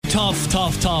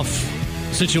Tough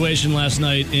situation last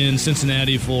night in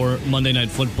Cincinnati for Monday Night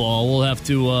Football. We'll have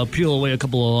to peel away a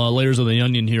couple of layers of the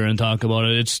onion here and talk about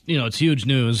it. It's huge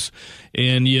news,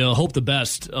 and you hope the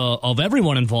best of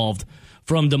everyone involved.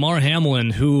 From Damar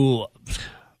Hamlin, who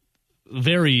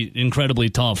very incredibly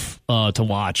tough to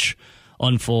watch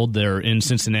unfold there in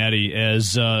Cincinnati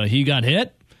as he got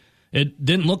hit. It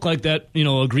didn't look like that,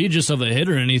 egregious of a hit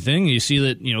or anything. You see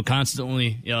that,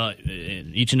 constantly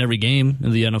in each and every game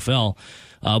in the NFL.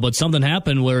 But something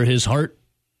happened where his heart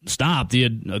stopped. He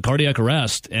had a cardiac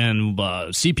arrest and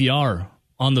CPR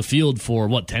on the field for,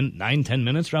 10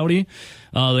 minutes, Rowdy?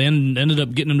 They ended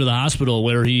up getting him to the hospital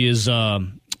where he is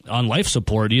on life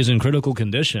support. He is in critical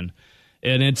condition.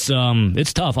 And it's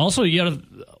tough. Also, you got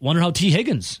to wonder how T.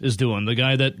 Higgins is doing, the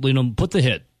guy that put the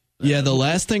hit. Yeah, the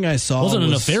last thing I saw wasn't a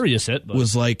nefarious hit, but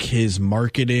was like his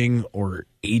marketing or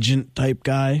agent type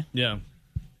guy. Yeah.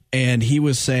 And he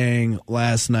was saying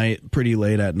last night, pretty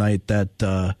late at night,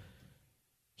 that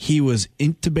he was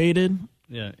intubated.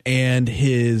 Yeah. And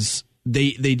he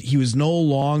was no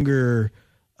longer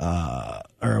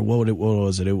or what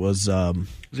was it? It was he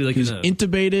was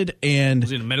intubated and was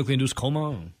he in a medically induced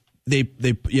coma? They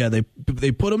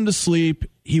put him to sleep.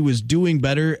 He was doing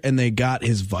better and they got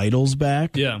his vitals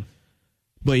back. Yeah.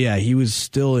 But yeah, he was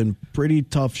still in pretty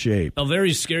tough shape. A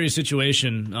very scary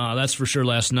situation, that's for sure.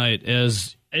 Last night,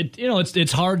 as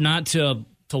it's hard not to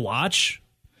watch.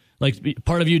 Like,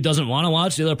 part of you doesn't want to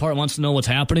watch, the other part wants to know what's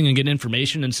happening and get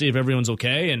information and see if everyone's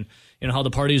okay and how the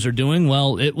parties are doing.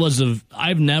 Well,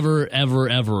 I've never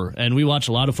ever, and we watch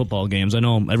a lot of football games. I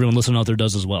know everyone listening out there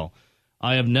does as well.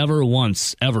 I have never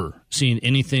once ever seen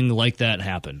anything like that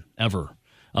happen ever.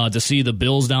 To see the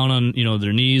Bills down on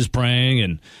their knees praying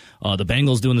and the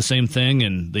Bengals doing the same thing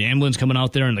and the ambulance coming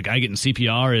out there and the guy getting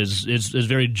CPR is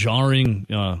very jarring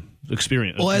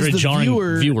experience. Well, as very the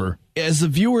jarring viewer, as the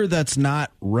viewer, that's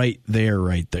not right there.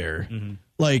 Mm-hmm.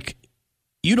 Like,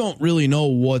 you don't really know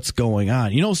what's going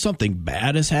on. Something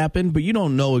bad has happened, but you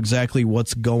don't know exactly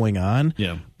what's going on.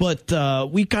 Yeah.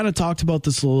 But we kind of talked about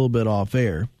this a little bit off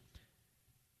air.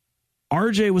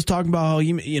 RJ was talking about how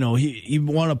he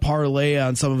won a parlay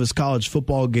on some of his college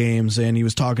football games, and he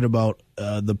was talking about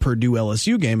the Purdue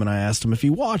LSU game, and I asked him if he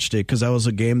watched it because that was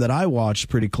a game that I watched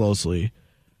pretty closely.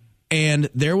 And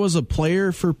there was a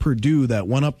player for Purdue that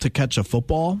went up to catch a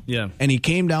football, and he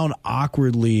came down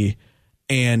awkwardly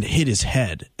and hit his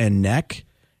head and neck,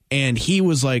 and he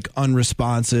was like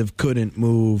unresponsive, couldn't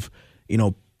move.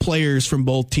 Players from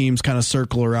both teams kind of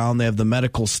circle around. They have the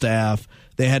medical staff.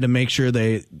 They had to make sure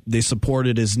they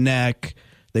supported his neck.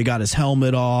 They got his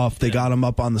helmet off. They got him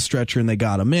up on the stretcher and they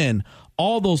got him in.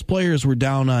 All those players were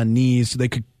down on knees.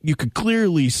 You could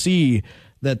clearly see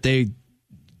that their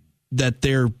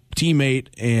teammate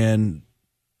and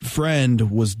friend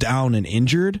was down and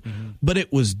injured, but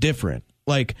it was different.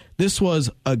 Like, this was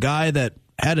a guy that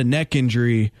had a neck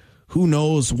injury. Who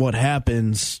knows what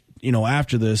happens,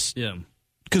 after this? Yeah.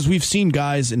 Because we've seen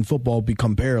guys in football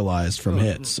become paralyzed from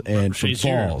hits and from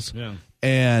falls.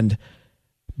 Yeah.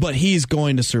 But he's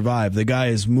going to survive. The guy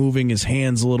is moving his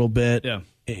hands a little bit. Yeah.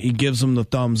 He gives him the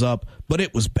thumbs up, but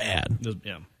it was bad.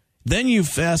 Yeah. Then you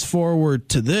fast forward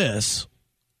to this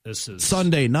is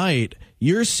Sunday night.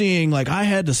 You're seeing, like, I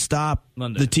had to stop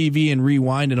the TV and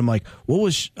rewind, and I'm like, what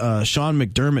was Sean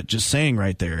McDermott just saying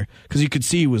right there? Because you could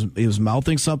see he was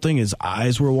mouthing something. His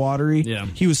eyes were watery. Yeah.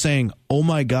 He was saying, oh,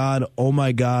 my God, oh,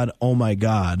 my God, oh, my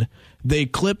God. They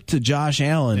clipped to Josh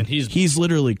Allen. And he's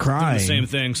literally crying. Doing the same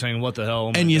thing, saying, what the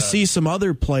hell? And you see some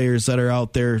other players that are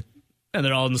out there. And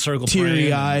they're all in the circle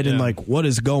teary-eyed and like, what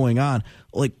is going on?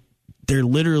 Like, they're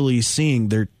literally seeing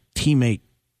their teammate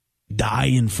die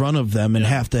in front of them and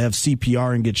have to have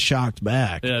CPR and get shocked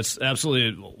back. Yeah, it's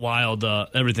absolutely wild,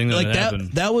 everything that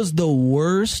happened. That was the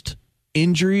worst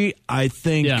injury I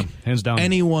think hands down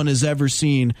anyone has ever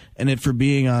seen, and it for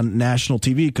being on national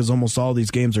TV, because almost all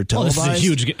these games are televised.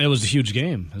 It was a huge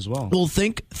game as well. Well,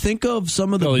 think of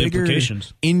some of the bigger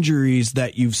injuries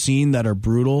that you've seen that are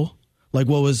brutal. Like,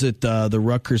 what was it? The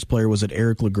Rutgers player, was it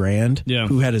Eric LeGrand? Yeah.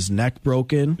 Who had his neck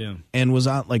broken and was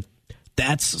on, like,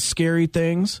 that's scary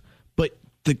things. But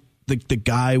the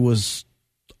guy was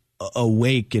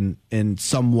awake and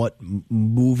somewhat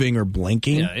moving or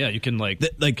blinking. Yeah, you can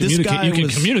communicate. This guy you can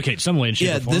communicate some way in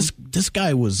shape or form. This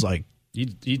guy was like, you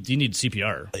need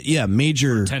CPR. Yeah,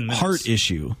 major heart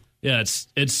issue. Yeah,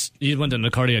 he went into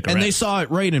cardiac arrest. And they saw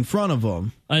it right in front of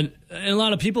him. And a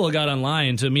lot of people got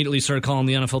online to immediately start calling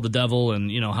the NFL the devil and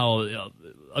how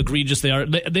egregious they are.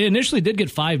 They initially did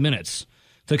get 5 minutes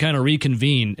to kind of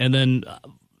reconvene, and then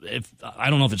I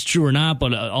don't know if it's true or not,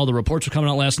 but all the reports were coming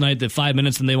out last night that 5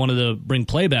 minutes and they wanted to bring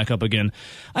play back up again.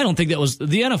 I don't think that was the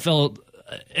NFL.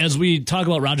 As we talk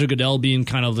about Roger Goodell being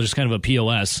kind of a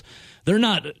POS, they're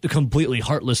not completely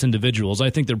heartless individuals. I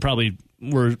think they're probably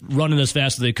were running as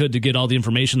fast as they could to get all the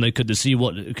information they could to see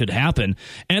what could happen.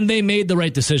 And they made the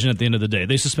right decision at the end of the day.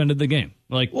 They suspended the game.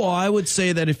 Well, I would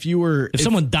say that if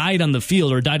someone died on the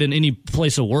field or died in any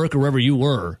place of work or wherever you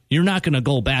were, you're not going to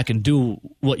go back and do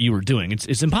what you were doing.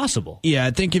 It's impossible. Yeah, I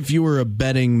think if you were a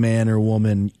betting man or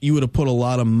woman, you would have put a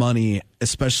lot of money,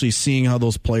 especially seeing how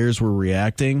those players were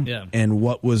reacting and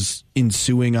what was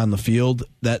ensuing on the field,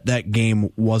 that game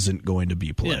wasn't going to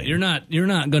be played. Yeah, you're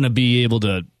not going to be able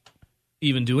to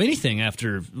even do anything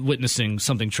after witnessing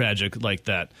something tragic like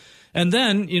that. And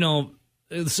then,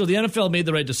 so the NFL made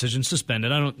the right decision, suspend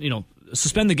it.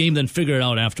 Suspend the game, then figure it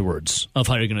out afterwards of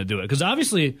how you're going to do it. Because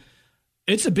obviously,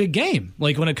 it's a big game,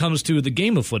 like when it comes to the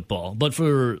game of football. But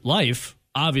for life,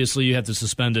 obviously, you have to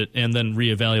suspend it and then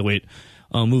reevaluate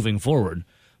moving forward.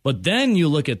 But then you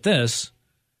look at this.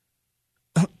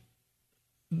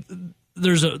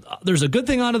 There's a good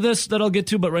thing out of this that I'll get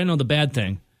to, but right now the bad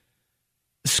thing.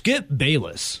 Skip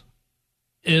Bayless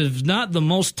is not the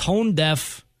most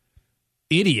tone-deaf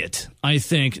idiot, I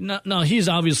think. No, he's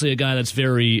obviously a guy that's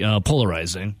very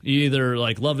polarizing. You either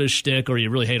love his shtick or you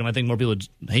really hate him. I think more people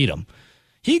hate him.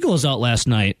 He goes out last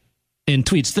night and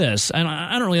tweets this, and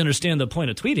I don't really understand the point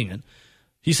of tweeting it.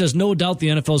 He says, no doubt the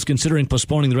NFL is considering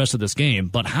postponing the rest of this game,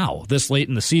 but how? This late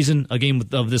in the season, a game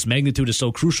of this magnitude is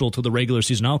so crucial to the regular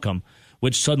season outcome,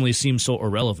 which suddenly seems so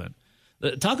irrelevant.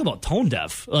 Talk about tone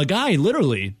deaf. A guy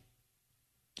literally,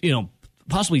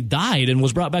 possibly died and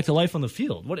was brought back to life on the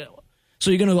field.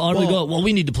 So you're going to already go, well,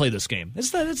 we need to play this game.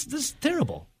 This is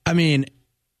terrible. I mean,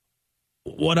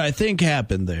 what I think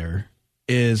happened there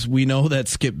is we know that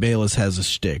Skip Bayless has a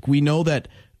shtick. We know that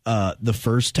the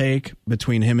First Take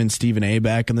between him and Stephen A.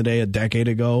 back in the day, a decade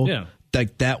ago,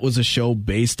 that was a show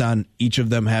based on each of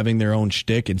them having their own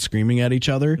shtick and screaming at each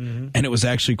other. Mm-hmm. And it was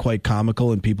actually quite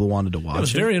comical and people wanted to watch it. It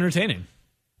was very entertaining.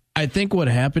 I think what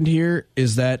happened here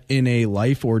is that in a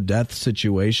life or death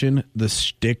situation, the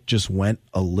shtick just went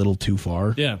a little too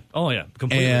far. Yeah. Oh, yeah.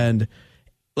 Completely. And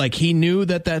he knew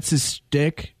that that's his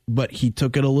shtick, but he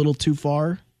took it a little too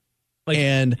far.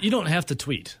 And you don't have to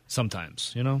tweet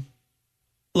sometimes,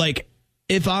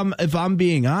 if I'm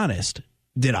being honest,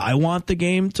 did I want the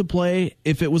game to play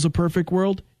if it was a perfect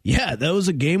world? Yeah, that was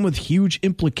a game with huge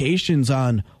implications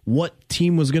on what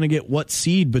team was going to get what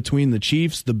seed between the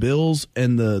Chiefs, the Bills,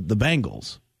 and the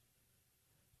Bengals.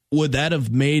 Would that have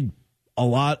made a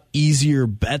lot easier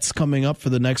bets coming up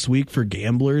for the next week for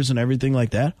gamblers and everything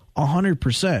like that?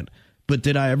 100%. But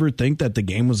did I ever think that the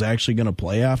game was actually going to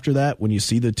play after that when you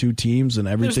see the two teams and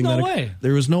everything? There's no way.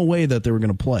 There was no way that they were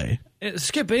going to play.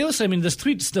 Skip Bayless, this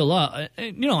tweet's still up.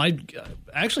 I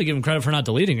actually give him credit for not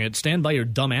deleting it. Stand by your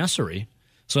dumbassery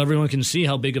so everyone can see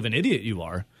how big of an idiot you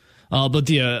are. But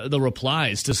the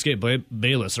replies to Skip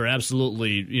Bayless are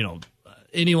absolutely,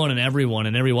 anyone and everyone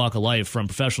in every walk of life, from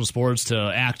professional sports to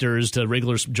actors to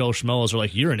regular Joe Schmoes, are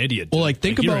like, you're an idiot. Dude. Well,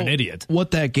 think about you're an idiot.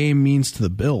 What that game means to the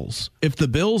Bills. If the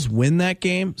Bills win that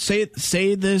game, say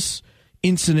this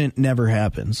incident never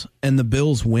happens and the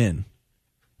Bills win,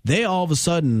 they all of a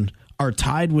sudden are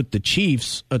tied with the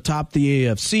Chiefs atop the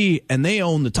AFC, and they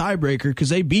own the tiebreaker because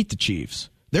they beat the Chiefs.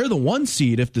 They're the 1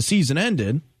 seed if the season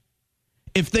ended.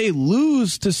 If they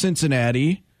lose to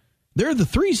Cincinnati, they're the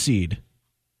 3 seed.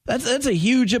 That's a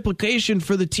huge implication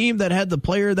for the team that had the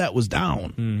player that was down.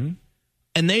 Mm-hmm.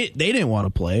 And they didn't want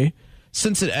to play.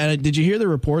 Did you hear the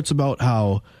reports about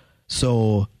how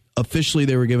officially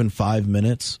they were given 5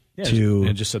 minutes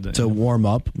to warm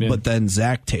up, but then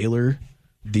Zach Taylor,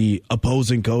 the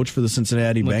opposing coach for the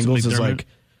Cincinnati Bengals, is like,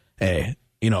 hey,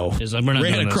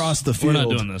 ran across the field, we're not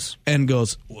doing this, and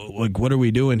goes, what are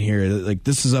we doing here?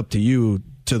 This is up to you,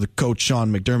 to the coach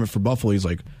Sean McDermott for Buffalo. He's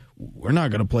like, we're not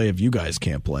going to play if you guys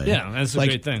can't play. Yeah, that's a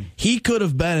great thing. He could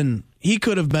have been a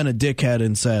dickhead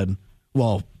and said,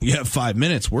 well, you have 5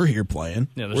 minutes. We're here playing.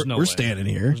 Yeah, we're standing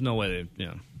here. There's no way.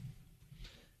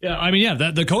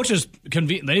 The coaches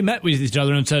they met with each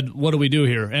other and said, what do we do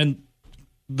here? And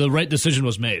the right decision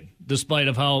was made, despite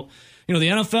of how, the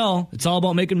NFL, it's all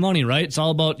about making money, right? It's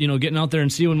all about, getting out there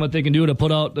and seeing what they can do to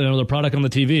put out their product on the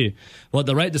TV. Well,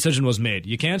 the right decision was made.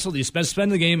 You cancel, you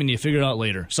spend the game, and you figure it out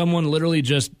later. Someone literally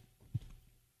just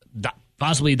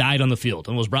possibly died on the field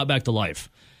and was brought back to life.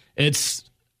 It's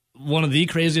one of the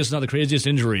craziest, not the craziest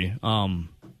injury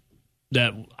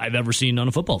that I've ever seen on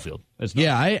a football field.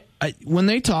 I when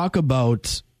they talk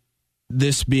about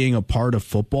this being a part of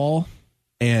football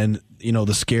and,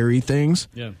 the scary things,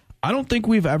 I don't think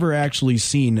we've ever actually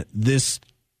seen this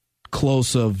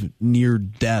close of near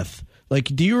death. Like,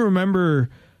 do you remember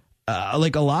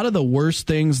like a lot of the worst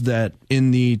things that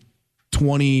in the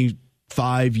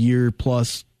 25-year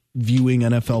plus viewing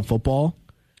NFL football,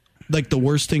 like the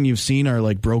worst thing you've seen are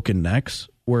like broken necks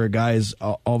where a guy's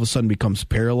all of a sudden becomes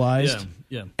paralyzed.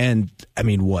 Yeah. And I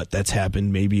mean, that's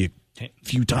happened maybe a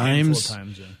few times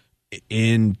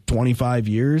in 25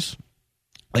 years.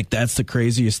 Like, that's the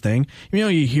craziest thing. You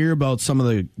hear about some of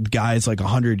the guys like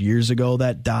 100 years ago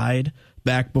that died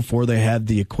back before they had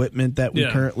the equipment that we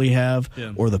currently have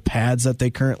or the pads that they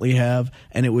currently have,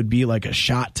 and it would be like a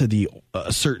shot to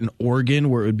a certain organ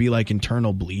where it would be like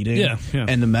internal bleeding,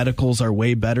 and the medicals are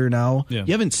way better now. You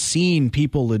haven't seen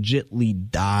people legitly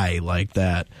die like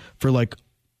that for like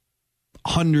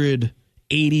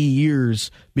 180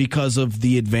 years because of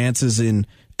the advances in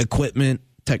equipment,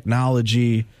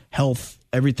 technology, health,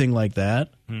 everything like that.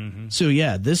 Mm-hmm. So,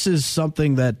 this is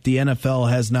something that the NFL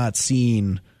has not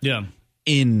seen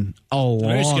in a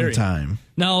long time.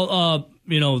 Now,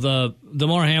 the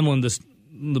Damar Hamlin,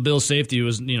 the Bills safety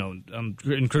was,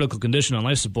 in critical condition on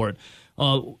life support.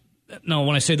 Now,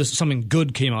 when I say this, something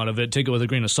good came out of it, take it with a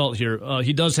grain of salt here.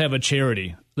 He does have a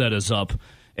charity that is up,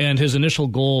 and his initial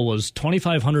goal was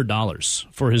 $2,500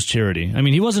 for his charity. I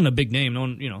mean, he wasn't a big name. No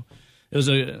one,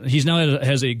 he's now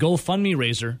has a GoFundMe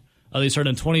raiser. They started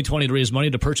in 2020 to raise money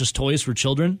to purchase toys for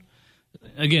children.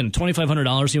 Again,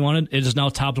 $2,500 he wanted. It is now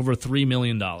topped over $3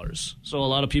 million. So a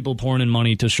lot of people pouring in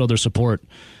money to show their support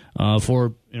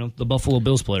for the Buffalo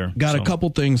Bills player. Got a couple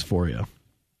things for you.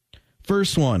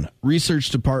 First one, research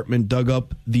department dug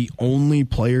up the only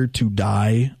player to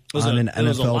die on an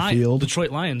NFL field.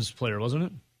 Detroit Lions player, wasn't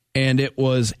it? And it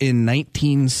was in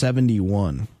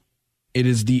 1971. It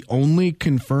is the only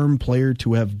confirmed player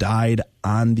to have died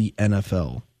on the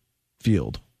NFL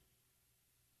field.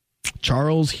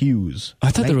 Charles Hughes. I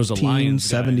thought there was a Lions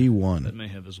guy 1971. That may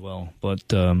have as well, but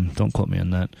don't quote me on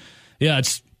that. Yeah,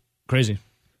 it's crazy.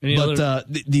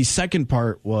 The second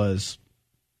part was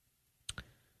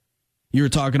you were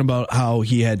talking about how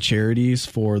he had charities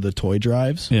for the toy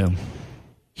drives. Yeah.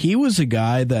 He was a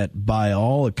guy that, by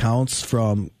all accounts,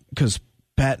 because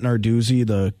Pat Narduzzi,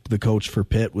 the coach for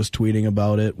Pitt, was tweeting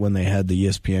about it when they had the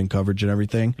ESPN coverage and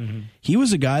everything. Mm-hmm. He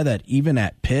was a guy that even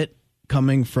at Pitt,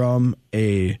 coming from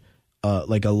a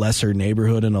lesser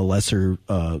neighborhood and a lesser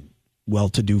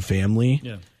well-to-do family,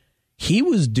 he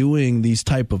was doing these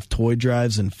type of toy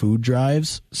drives and food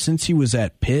drives since he was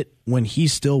at Pitt when he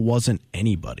still wasn't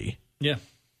anybody. Yeah.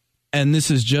 And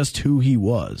this is just who he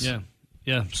was. Yeah.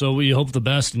 Yeah. So we hope the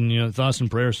best and thoughts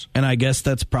and prayers. And I guess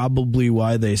that's probably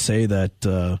why they say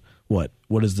that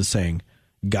what is the saying?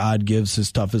 God gives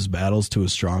his toughest battles to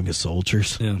his strongest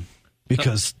soldiers. Yeah.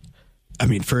 Because I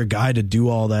mean, for a guy to do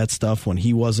all that stuff when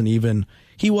he wasn't even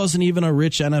a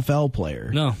rich NFL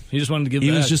player. No, he just wanted to give back.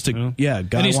 He was just guy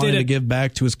wanted to give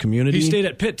back to his community. He stayed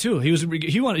at Pitt too. He was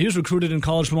recruited in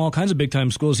college from all kinds of big time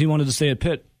schools. He wanted to stay at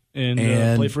Pitt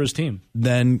and play for his team.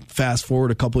 Then fast forward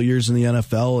a couple of years in the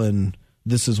NFL, and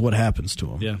this is what happens to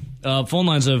him. Yeah. Phone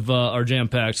lines are jam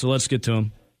packed, so let's get to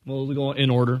them. We'll go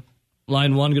in order.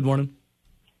 Line 1. Good morning.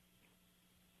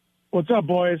 What's up,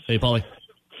 boys? Hey, Paulie.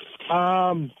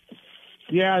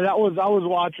 Yeah, I was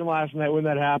watching last night when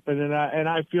that happened, and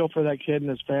I feel for that kid and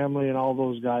his family and all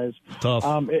those guys. Tough.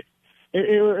 It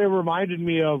reminded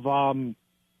me of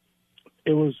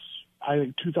it was, I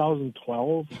think,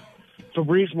 2012.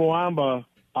 Fabrice Muamba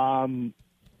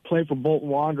played for Bolton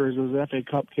Wanderers. It was an FA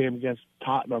Cup game against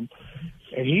Tottenham,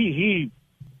 and he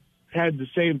had the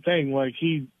same thing. Like,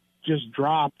 he just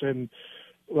dropped, and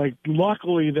like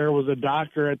luckily there was a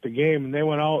doctor at the game, and they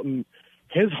went out and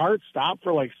his heart stopped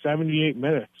for like 78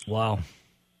 minutes. Wow.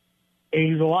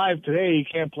 And he's alive today. He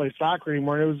can't play soccer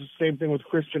anymore. And it was the same thing with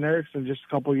Christian Eriksen just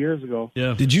a couple of years ago.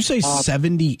 Yeah. Did you say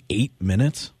 78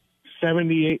 minutes?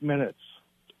 78 minutes.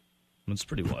 That's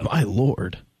pretty wild. My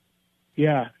Lord.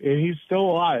 Yeah, and he's still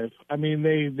alive. I mean,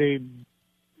 they had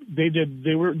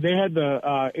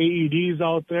the AEDs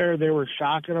out there. They were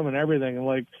shocking him and everything. And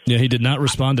like, yeah, he did not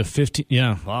respond to 15.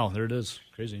 Yeah. Wow. There it is.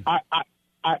 Crazy.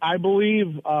 I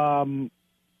believe, I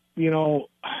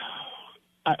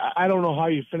don't know how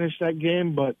you finish that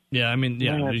game, but yeah, I mean,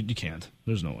 yeah, you can't.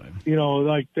 There's no way.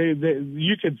 Like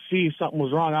you could see something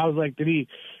was wrong. I was like,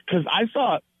 because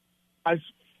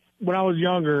when I was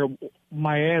younger,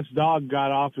 my aunt's dog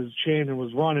got off his chain and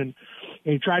was running,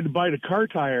 and he tried to bite a car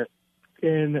tire,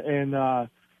 and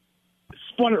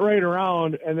spun it right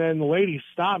around, and then the lady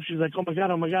stopped. She's like, oh my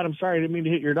God, I'm sorry, I didn't mean to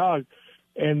hit your dog.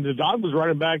 And the dog was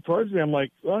running back towards me. I'm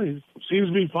like, well, he seems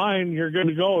to be fine. You're good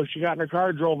to go. She got in her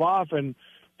car, drove off, and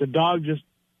the dog just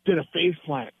did a face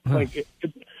plant. Huh. Like,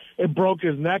 it broke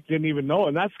his neck, didn't even know.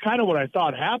 And that's kind of what I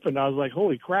thought happened. I was like,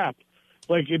 holy crap.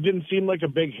 Like, it didn't seem like a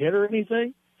big hit or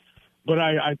anything. But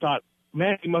I thought,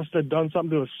 man, he must have done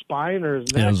something to his spine or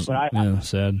his neck.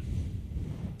 Sad.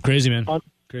 Crazy, man.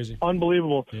 Crazy.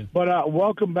 Unbelievable. Yeah. But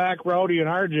welcome back, Rowdy and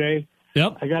RJ.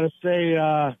 Yep. I got to say,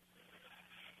 I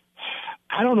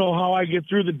don't know how I get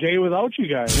through the day without you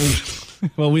guys.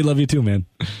 Well, we love you too, man.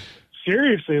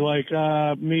 Seriously,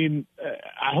 I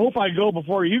hope I go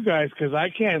before you guys because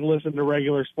I can't listen to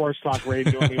regular sports talk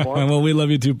radio anymore. Well, we love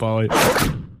you too, Paulie.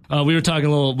 We were talking a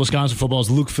little Wisconsin football's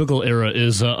Luke Fickell era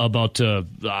is about to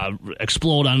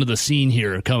explode onto the scene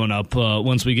here coming up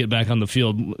once we get back on the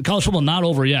field. College football not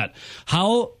over yet.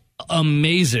 How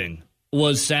amazing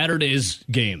was Saturday's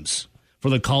games for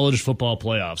the college football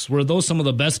playoffs? Were those some of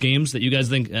the best games that you guys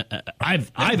think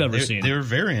I've ever seen? They were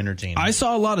very entertaining. I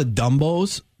saw a lot of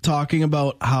Dumbos talking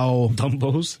about how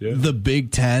the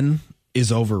Big Ten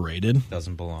is overrated.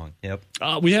 Doesn't belong. Yep.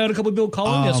 We had a couple of people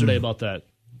calling yesterday about that.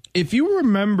 If you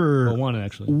remember one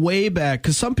actually way back,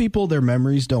 because some people, their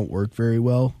memories don't work very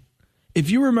well. If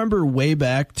you remember way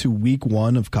back to week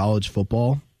 1 of college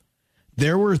football,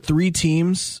 there were 3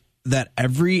 teams that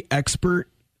every expert,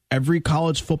 every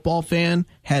college football fan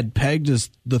had pegged as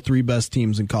the 3 best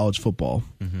teams in college football.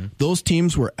 Mm-hmm. Those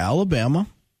teams were Alabama,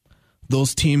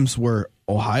 those teams were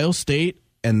Ohio State,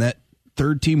 and that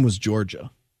third team was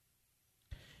Georgia.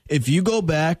 If you go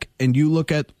back and you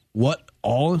look at what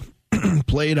all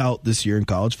played out this year in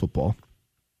college football,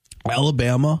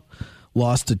 Alabama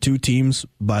lost to 2 teams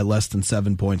by less than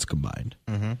 7 points combined.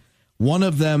 Mm-hmm. One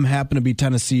of them happened to be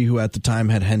Tennessee, who at the time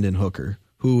had Hendon Hooker,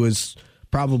 who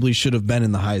probably should have been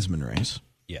in the Heisman race.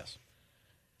 Yes.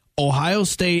 Ohio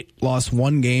State lost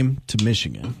 1 game to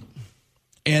Michigan,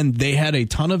 and they had a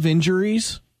ton of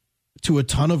injuries to a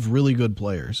ton of really good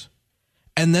players.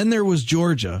 And then there was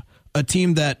Georgia, a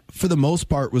team that, for the most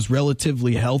part, was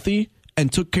relatively healthy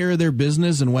and took care of their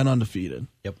business and went undefeated.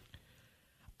 Yep.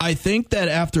 I think that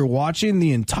after watching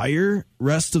the entire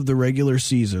rest of the regular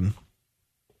season,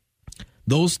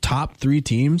 those top 3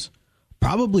 teams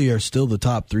probably are still the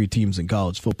top 3 teams in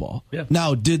college football. Yeah.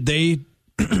 Now, did they,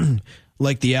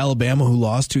 like the Alabama who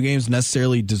lost 2 games,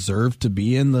 necessarily deserve to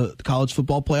be in the college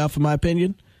football playoff, in my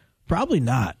opinion? Probably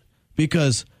not.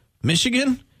 Because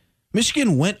Michigan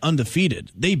went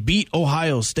undefeated. They beat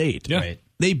Ohio State. Yeah. Right.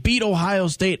 They beat Ohio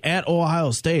State at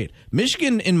Ohio State.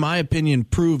 Michigan, in my opinion,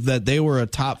 proved that they were a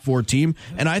top 4 team.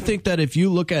 And I think that if you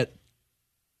look at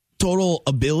total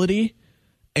ability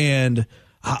and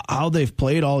how they've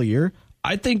played all year,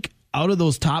 I think out of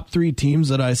those top 3 teams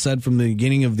that I said from the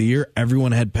beginning of the year,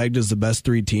 everyone had pegged as the best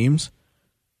 3 teams,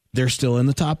 they're still in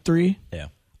the top 3. Yeah.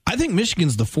 I think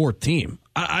Michigan's the 4th team.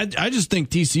 I just think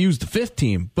TCU's the 5th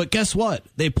team. But guess what?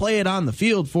 They play it on the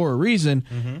field for a reason.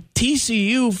 Mm-hmm.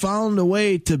 TCU found a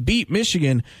way to beat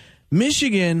Michigan.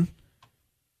 Michigan,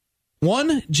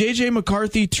 1, J.J.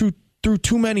 McCarthy threw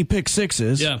too many pick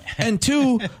sixes. Yeah. And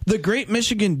 2, the great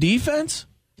Michigan defense,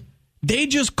 they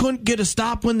just couldn't get a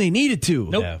stop when they needed to.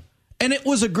 Nope. Yeah. And it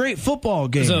was a great football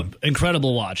game. It was an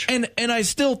incredible watch. And I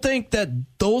still think that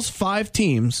those 5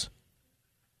 teams,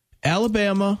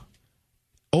 Alabama,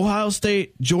 Ohio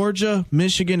State, Georgia,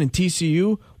 Michigan, and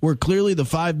TCU, were clearly the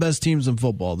 5 best teams in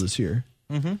football this year.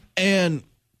 Mm-hmm. And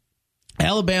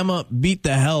Alabama beat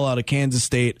the hell out of Kansas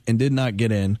State and did not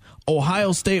get in.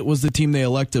 Ohio State was the team they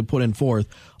elected to put in 4th.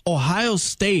 Ohio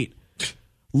State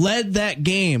led that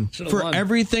game for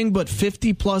everything but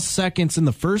 50-plus seconds in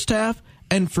the first half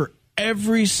and for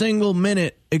every single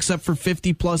minute except for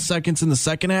 50-plus seconds in the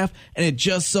second half. And it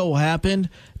just so happened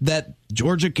that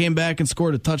Georgia came back and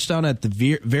scored a touchdown at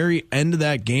the very end of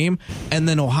that game. And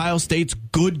then Ohio State's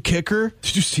good kicker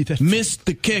Did you see that? missed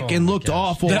the kick and looked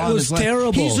awful. That on was his left.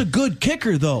 terrible. He's a good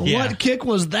kicker, though. Yeah. What kick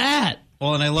was that?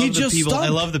 Well, and I love He the just people. stunk. I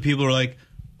love the people who are like,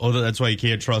 "Oh, that's why you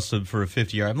can't trust him for a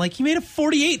 50-yard." I'm like, he made a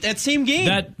 48 that same game.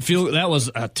 That was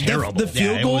terrible. The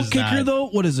field it goal was kicker, not. though,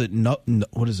 what is it?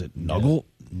 What is it? Nuggle?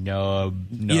 No.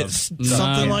 Yes,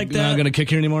 something like that. Not going to kick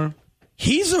here anymore.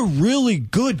 He's a really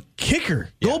good kicker.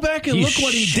 Go back and He look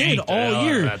what he did shanked the hell all out of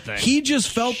year. that thing. He just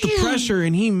felt the pressure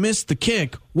and he missed the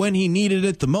kick when he needed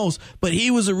it the most. But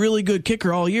he was a really good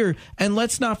kicker all year. And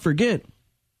let's not forget,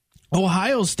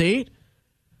 Ohio State,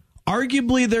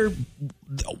 arguably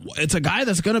it's a guy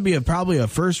that's going to be probably a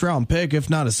first-round pick, if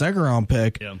not a second-round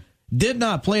pick. Yeah. Did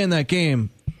not play in that game.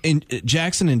 In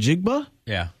Jackson and Jigba.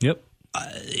 Yeah. Yep.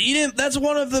 He didn't. That's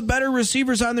one of the better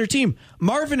receivers on their team.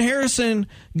 Marvin Harrison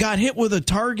got hit with a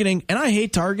targeting, and I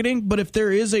hate targeting, but if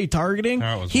there is a targeting,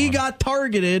 he got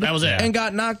targeted That was it. and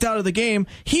got knocked out of the game.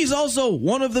 He's also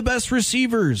one of the best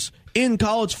receivers in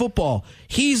college football.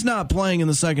 He's not playing in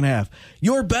the second half.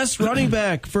 Your best running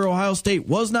back for Ohio State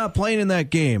was not playing in that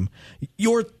game.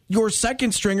 Your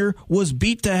second stringer was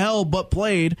beat to hell but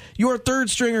played. Your third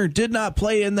stringer did not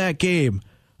play in that game.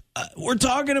 We're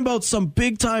talking about some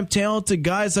big-time talented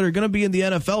guys that are going to be in the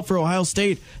NFL for Ohio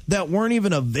State that weren't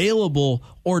even available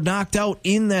or knocked out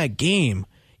in that game.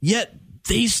 Yet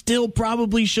they still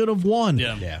probably should have won.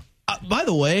 Yeah. By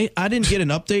the way, I didn't get an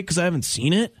update because I haven't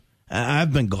seen it.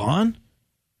 I've been gone.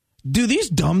 Do these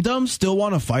dum-dums still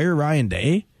want to fire Ryan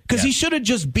Day? Because he should have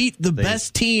just beat the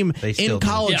best team in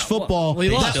college football. Well, he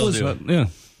lost.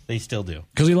 They still do.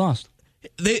 Because he lost.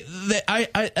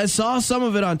 I saw some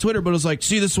of it on Twitter, but it was like,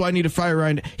 see, this is why I need to fire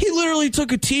Ryan Day. He literally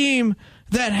took a team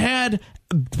that had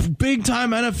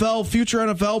big-time NFL, future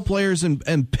NFL players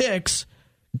and picks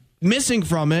missing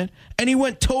from it, and he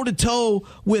went toe-to-toe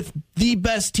with the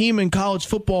best team in college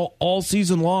football all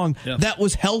season long that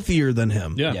was healthier than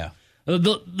him. Yeah.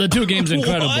 The two games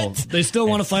incredible. What? They still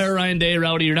want to fire Ryan Day,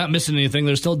 Rowdy. You're not missing anything.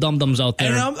 There's still dum-dums out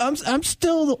there. And I'm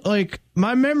still, like,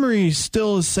 my memory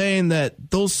still is saying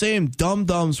that those same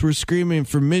dum-dums were screaming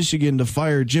for Michigan to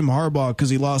fire Jim Harbaugh because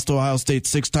he lost to Ohio State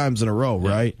 6 times in a row,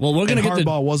 right? Well, we're gonna get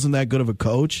Harbaugh wasn't that good of a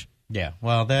coach. Yeah,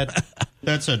 well,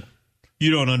 that's a... You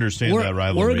don't understand that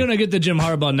rivalry. We're going to get to Jim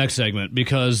Harbaugh next segment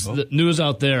because the news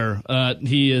out there,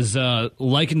 he is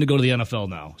liking to go to the NFL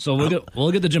now. So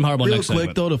we'll get to Jim Harbaugh next segment.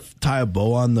 Real quick, though, to tie a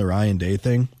bow on the Ryan Day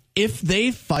thing, if they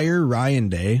fire Ryan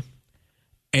Day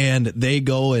and they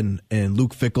go and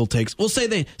Luke Fickell takes, we'll say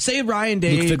Ryan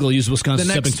Day, Luke Fickell used Wisconsin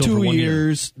stepping stone for 1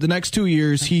 year. The next 2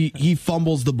 years, he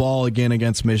fumbles the ball again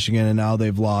against Michigan, and now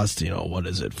they've lost, 4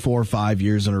 or 5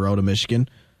 years in a row to Michigan.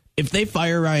 If they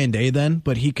fire Ryan Day then,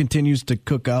 but he continues to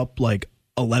cook up like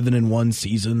 11-1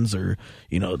 seasons or,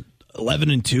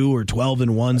 11-2 or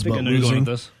 12-1s but losing.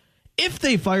 If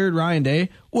they fired Ryan Day,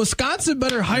 Wisconsin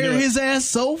better hire his ass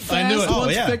so fast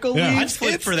once Fickell leaves. I'd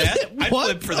flip for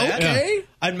that. Okay.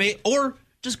 Yeah. Or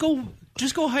just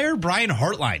go hire Brian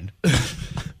Hartline.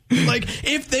 Like,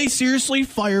 if they seriously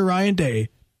fire Ryan Day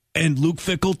and Luke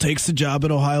Fickell takes the job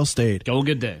at Ohio State, go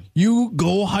get Day. You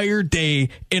go hire Day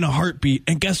in a heartbeat,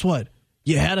 and guess what?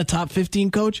 You had a top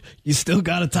 15 coach. You still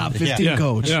got a top 15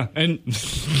 coach. Yeah, and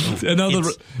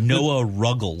Noah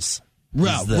Ruggles.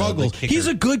 Ruggles. He's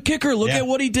a good kicker. Look at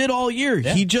what he did all year.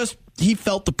 Yeah. He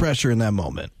felt the pressure in that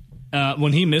moment.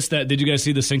 When he missed that, did you guys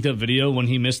see the synced up video? When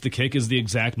he missed the kick is the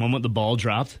exact moment the ball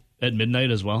dropped at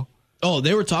midnight as well. Oh,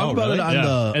 they were talking about it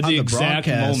on the exact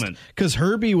broadcast moment. Because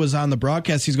Herbie was on the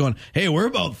broadcast. He's going, "Hey, we're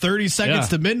about 30 seconds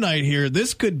to midnight here.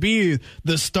 This could be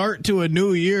the start to a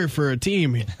new year for a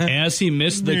team." As he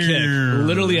missed the kick,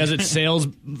 literally as it sails,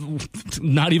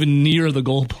 not even near the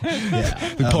goal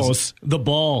post, the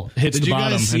ball hits the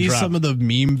bottom. Did you guys see some of the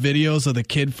meme videos of the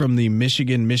kid from the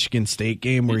Michigan State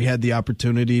game where he had the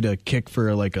opportunity to kick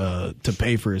for to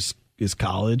pay for his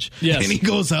college? Yes. And he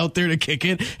goes out there to kick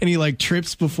it and he like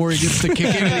trips before he gets to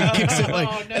kick it and he kicks it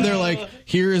and they're like,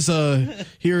 here is a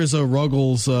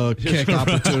Ruggles kick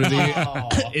opportunity.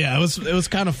 Yeah, it was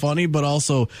kind of funny, but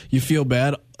also you feel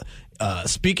bad.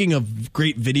 Speaking of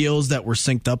great videos that were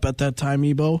synced up at that time,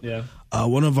 Ebo,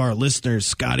 one of our listeners,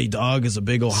 Scotty Dog, is a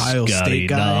big Ohio State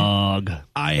guy. Dog.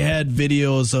 I had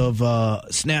videos of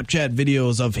Snapchat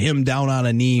videos of him down on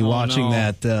a knee watching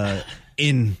that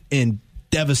in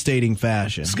devastating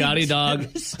fashion. Scotty Dog,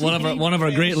 one of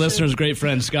our great listeners, great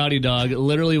friend, Scotty Dog,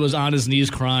 literally was on his knees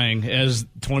crying as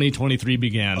 2023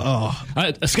 began.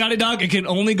 Scotty Dog, it can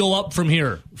only go up from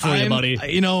here for you, buddy.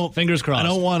 Fingers crossed. I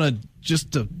don't want to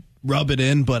just to rub it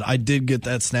in, but I did get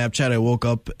that Snapchat. I woke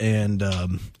up and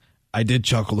I did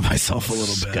chuckle to myself a little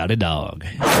bit. Scotty Dog.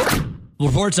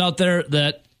 Reports out there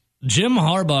that Jim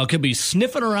Harbaugh could be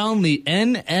sniffing around the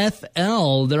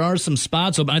NFL. There are some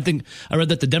spots open. I think I read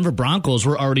that the Denver Broncos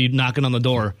were already knocking on the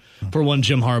door for one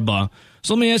Jim Harbaugh.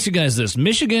 So let me ask you guys this.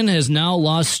 Michigan has now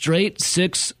lost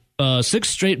six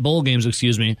straight bowl games,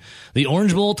 The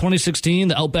Orange Bowl 2016,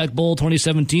 the Outback Bowl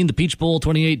 2017, the Peach Bowl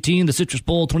 2018, the Citrus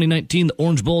Bowl 2019, the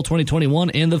Orange Bowl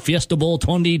 2021, and the Fiesta Bowl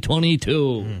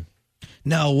 2022.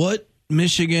 Now, what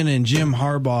Michigan and Jim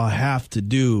Harbaugh have to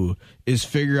do is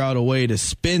figure out a way to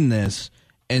spin this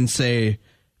and say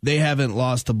they haven't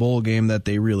lost a bowl game that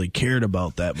they really cared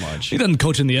about that much. He doesn't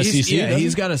coach in the SEC.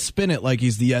 He's got to spin it like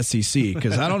he's the SEC.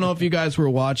 Because I don't know if you guys were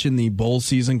watching the bowl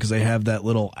season because they have that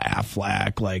little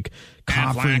AFLAC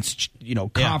conference,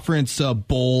 conference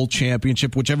bowl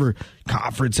championship, whichever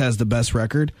conference has the best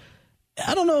record.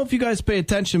 I don't know if you guys pay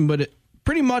attention, but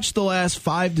pretty much the last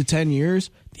 5 to 10 years,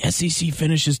 the SEC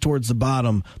finishes towards the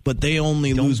bottom, but they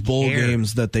only lose bowl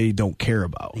games that they don't care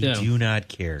about. They do not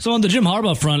care. So on the Jim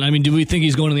Harbaugh front, I mean, do we think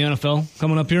he's going to the NFL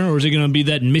coming up here, or is he going to be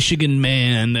that Michigan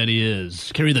man that he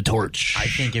is? Carry the torch. I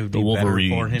think it would be better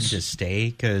for him to stay,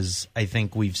 because I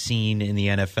think we've seen in the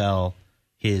NFL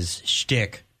his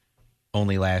shtick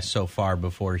only lasts so far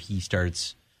before he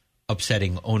starts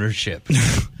upsetting ownership.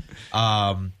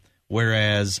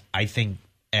 Whereas I think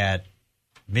at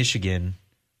Michigan,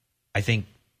 I think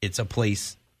it's a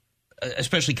place,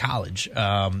 especially college,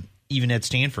 even at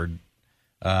Stanford,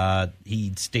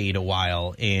 he stayed a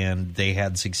while and they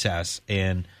had success,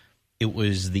 and it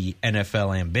was the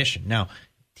NFL ambition. Now,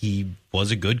 he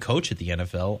was a good coach at the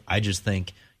NFL. I just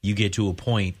think you get to a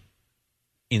point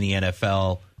in the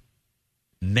NFL,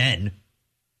 men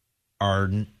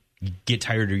get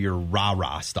tired of your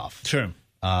rah-rah stuff. Sure.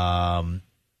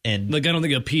 And like, I don't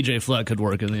think a PJ Fleck could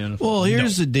work in the NFL. Well,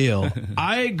 here's the deal.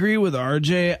 I agree with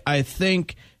RJ. I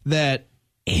think that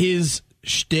his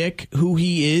shtick, who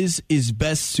he is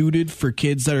best suited for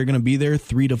kids that are going to be there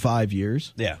 3 to 5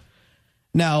 years. yeah.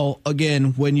 Now,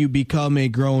 again, when you become a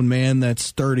grown man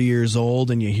that's 30 years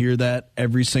old and you hear that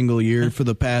every single year for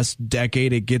the past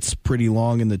decade, it gets pretty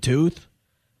long in the tooth.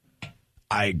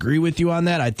 I agree with you on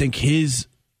that. I think his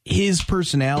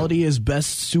personality is best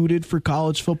suited for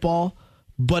college football.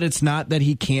 But it's not that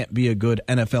he can't be a good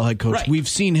NFL head coach. Right. We've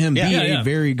seen him be a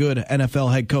very good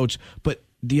NFL head coach. But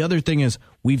the other thing is,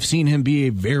 we've seen him be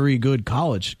a very good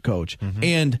college coach. Mm-hmm.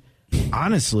 And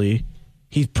honestly,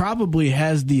 he probably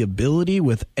has the ability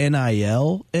with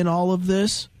NIL in all of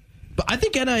this. But I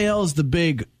think NIL is the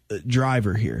big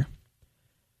driver here.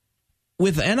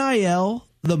 With NIL,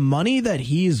 the money that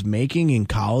he is making in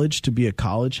college to be a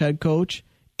college head coach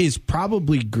is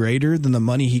probably greater than the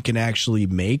money he can actually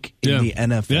make in the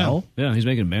NFL. Yeah, he's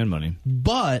making man money.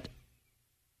 But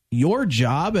your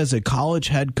job as a college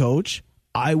head coach,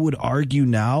 I would argue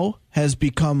now, has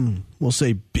become, we'll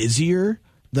say, busier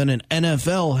than an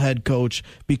NFL head coach,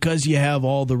 because you have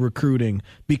all the recruiting,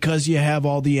 because you have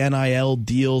all the NIL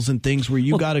deals and things where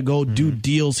you got to go do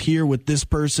deals here with this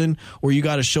person, or you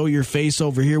got to show your face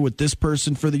over here with this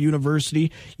person for the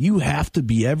university. You have to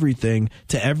be everything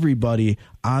to everybody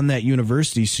on that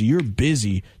university, so you're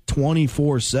busy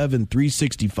 24/7,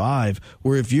 365,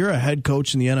 where if you're a head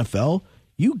coach in the NFL,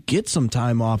 you get some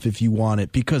time off if you want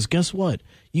it, because guess what?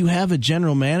 You have a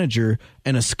general manager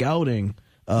and a scouting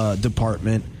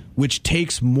department, which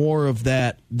takes more of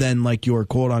that than like your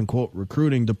quote-unquote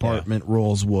recruiting department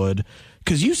roles would,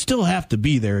 because you still have to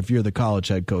be there if you're the college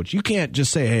head coach. You can't just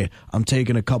say, hey, I'm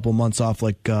taking a couple months off,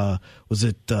 like was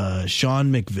it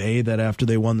Sean McVay that after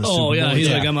they won the Super Bowl? He's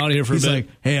like, I'm out of here for a bit. He's like,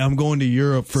 hey, I'm going to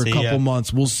Europe for a couple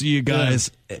months. We'll see you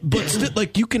guys. Yeah. But still,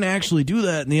 like, you can actually do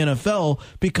that in the NFL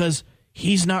because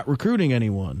he's not recruiting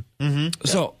anyone. Mm-hmm.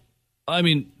 So, I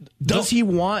mean, does he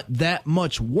want that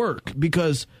much work?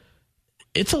 Because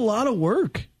it's a lot of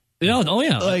work. Yeah,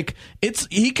 yeah. Like,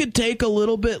 he could take a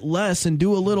little bit less and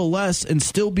do a little less and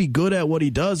still be good at what he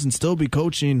does and still be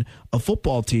coaching a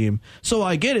football team. So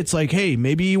I get it's like, hey,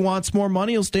 maybe he wants more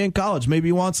money, he'll stay in college. Maybe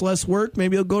he wants less work,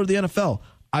 maybe he'll go to the NFL.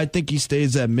 I think he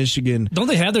stays at Michigan. Don't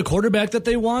they have their quarterback that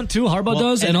they want, too? Harbaugh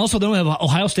does? And also, they don't have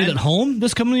Ohio State at home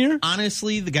this coming year?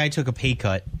 Honestly, the guy took a pay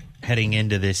cut heading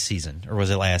into this season, or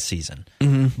was it last season?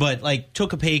 Mm-hmm. But, like,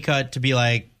 took a pay cut to be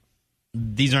like,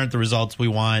 these aren't the results we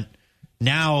want.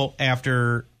 Now,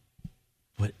 after,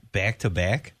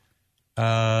 back-to-back?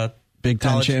 Big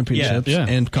Ten championships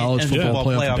and college football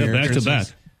playoff appearances.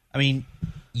 Back-to-back. I mean,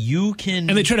 you can...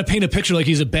 And they try to paint a picture like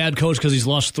he's a bad coach because he's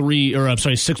lost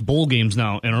 6 bowl games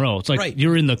now in a row. It's like,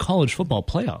 you're in the college football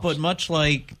playoffs. But much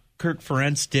like Kirk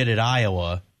Ferentz did at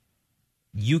Iowa,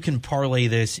 you can parlay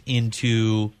this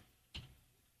into,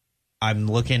 I'm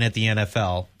looking at the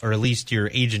NFL, or at least your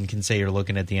agent can say you're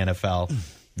looking at the NFL.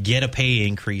 Get a pay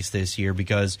increase this year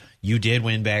because you did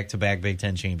win back-to-back Big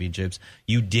Ten championships.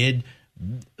 You did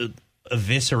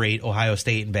eviscerate Ohio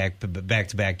State in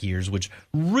back-to-back years, which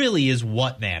really is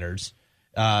what matters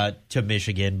to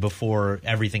Michigan before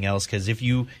everything else. Because if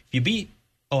you beat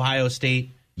Ohio State,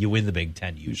 you win the Big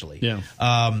Ten usually.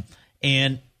 Yeah.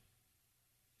 And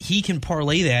he can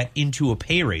parlay that into a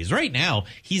pay raise. Right now,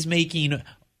 he's making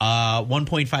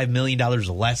 $1.5 million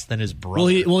less than his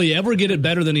brother. Will he ever get it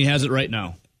better than he has it right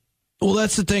now? Well,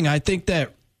 that's the thing. I think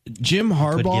that Jim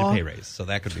Harbaugh could get a pay raise, so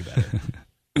that could be better.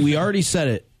 We already said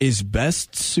it, is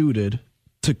best suited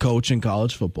to coach in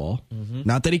college football. Mm-hmm.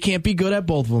 Not that he can't be good at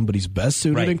both of them, but he's best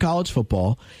suited in college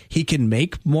football. He can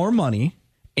make more money.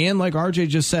 And like RJ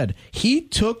just said, he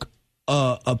took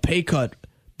a pay cut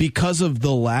because of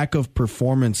the lack of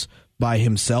performance by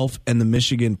himself and the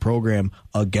Michigan program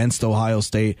against Ohio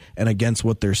State and against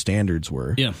what their standards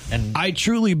were. Yeah. And I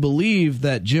truly believe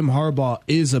that Jim Harbaugh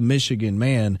is a Michigan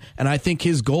man, and I think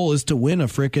his goal is to win a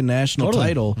freaking national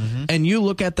title. And you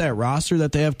look at that roster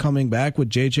that they have coming back with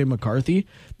J.J. McCarthy,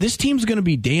 this team's going to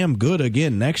be damn good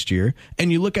again next year.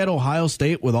 And you look at Ohio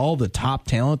State with all the top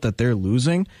talent that they're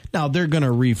losing. Now, they're going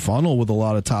to refunnel with a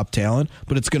lot of top talent,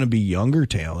 but it's going to be younger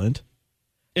talent.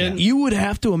 And you would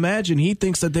have to imagine he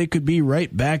thinks that they could be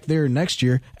right back there next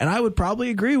year, and I would probably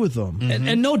agree with them.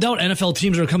 And no doubt NFL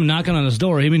teams are coming knocking on his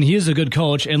door. I mean, he is a good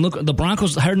coach. And look, the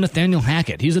Broncos hired Nathaniel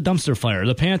Hackett. He's a dumpster fire.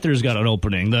 The Panthers got an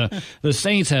opening. The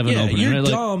Saints have an opening. You're right?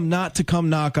 dumb not to come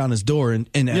knock on his door and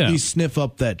at least sniff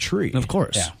up that tree. Of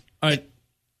course. Yeah. All right.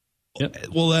 Yep.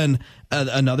 Well, then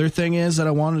another thing is that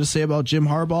I wanted to say about Jim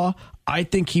Harbaugh, I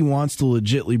think he wants to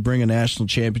legitimately bring a national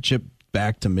championship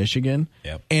back to Michigan.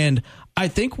 Yep. And I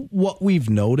think what we've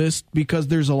noticed, because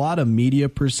there's a lot of media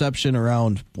perception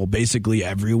around, well, basically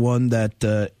everyone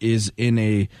that is in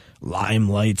a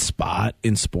limelight spot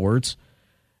in sports,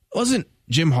 wasn't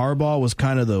Jim Harbaugh was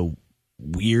kind of the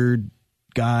weird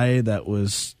guy that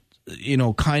was,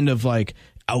 kind of like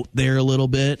out there a little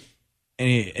bit.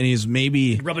 And he's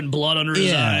maybe rubbing blood under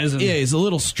his eyes. And he's a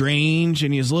little strange,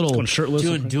 and he's a little shirtless.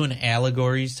 doing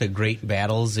allegories to great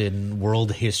battles in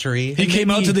world history. He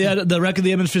came out to the wreck of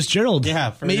the Edmund Fitzgerald.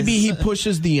 Yeah, maybe he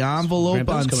pushes the envelope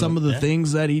on some of the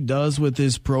things that he does with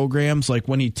his programs, like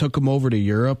when he took him over to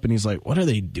Europe, and he's like, "What are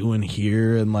they doing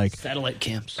here?" And like satellite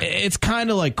camps. It's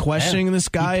kind of like questioning this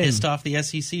guy. He pissed off the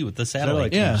SEC with the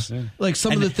satellite camps. Like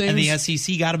some of the things, and the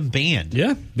SEC got him banned.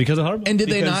 Yeah, because of Harbaugh. And did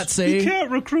they not say you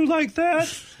can't recruit like that?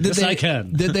 I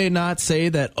can. Did they not say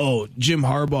that, Jim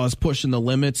Harbaugh is pushing the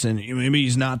limits and maybe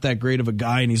he's not that great of a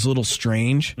guy and he's a little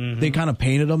strange? They kind of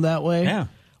painted him that way. Yeah.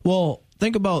 Well,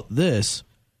 think about this.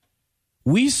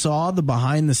 We saw the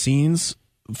behind the scenes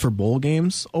for bowl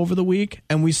games over the week,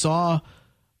 and we saw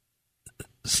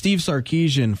Steve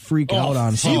Sarkisian freak out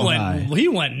on some guy. He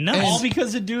went nuts. All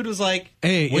because the dude was like,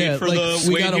 "Hey, wait for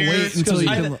we gotta wait until you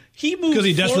can." He moved because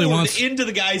he desperately wants into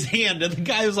the guy's hand, and the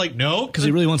guy was like, "No," because he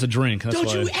really wants a drink. That's don't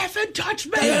why. you effing touch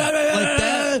me!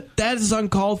 Like that is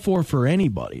uncalled for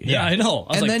anybody. Yeah, I know.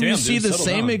 I was and like, then damn, you see dude, the settle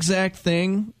same down. exact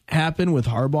thing happen with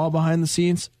Harbaugh behind the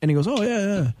scenes, and he goes, "Oh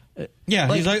yeah."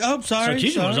 Yeah, he's like, "Oh, sorry."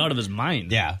 Sarkisian was out of his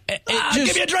mind. Yeah,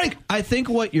 give me a drink. I think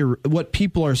what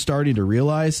people are starting to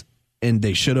realize, and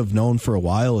they should have known for a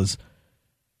while, is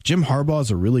Jim Harbaugh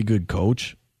is a really good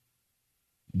coach.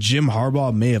 Jim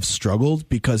Harbaugh may have struggled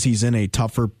because he's in a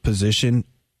tougher position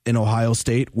in Ohio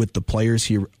State with the players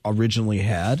he originally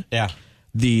had. yeah.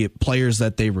 The players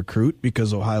that they recruit,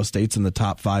 because Ohio State's in the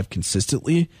top 5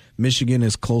 consistently. Michigan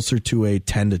is closer to a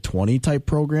 10 to 20 type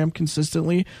program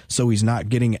consistently, so he's not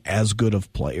getting as good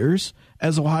of players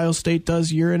as Ohio State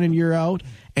does year in and year out,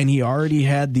 and he already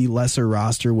had the lesser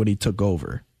roster when he took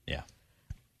over. Yeah.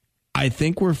 I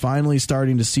think we're finally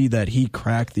starting to see that he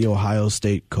cracked the Ohio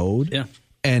State code. Yeah.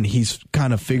 And he's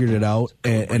kind of figured it out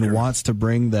and wants to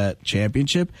bring that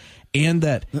championship, and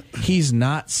that he's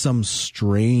not some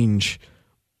strange,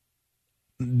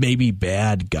 maybe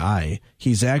bad guy.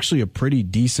 He's actually a pretty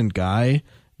decent guy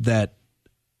that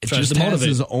Tries just to has motivate.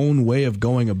 his own way of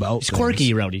going about He's things.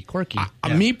 quirky, Rowdy. Quirky.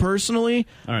 Me personally,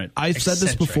 All right. I've said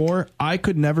this Eccentric. before, I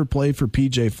could never play for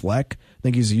PJ Fleck. I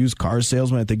think he's a used car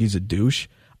salesman. I think he's a douche.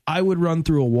 I would run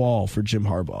through a wall for Jim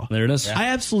Harbaugh. There it is. I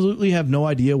absolutely have no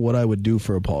idea what I would do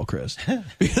for a Paul Christ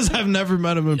because I've never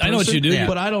met him in person. I know what you do.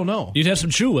 But I don't know. You'd have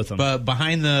some chew with him. But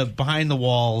behind the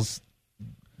walls,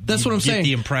 That's what I'm get saying.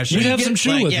 the impression You'd have some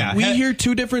chew with him. We hear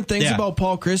two different things Yeah. about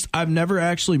Paul Christ. I've never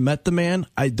actually met the man.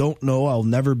 I don't know. I'll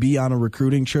never be on a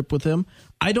recruiting trip with him.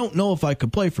 I don't know if I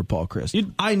could play for Paul Christ.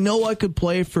 I know I could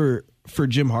play for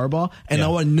Jim Harbaugh, and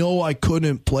now I know I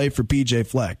couldn't play for PJ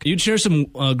Fleck. You'd share some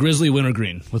grizzly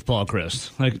wintergreen with Paul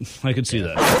Christ. I could see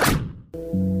that.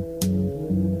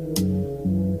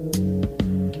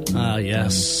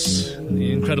 Yes.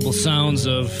 The incredible sounds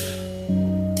of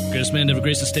greatest man to ever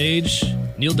grace the stage,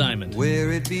 Neil Diamond.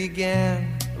 Where it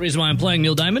began. The reason why I'm playing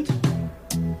Neil Diamond,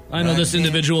 I know this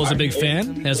individual is a big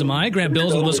fan, as am I. Grant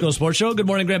Bills of the Wisco Sports Show. Good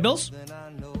morning, Grant Bills.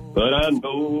 But I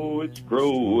know it's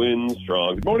growing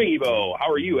strong. Good morning, Evo.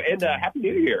 How are you? And Happy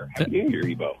New Year. Happy New Year,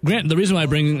 Evo. Grant, the reason why I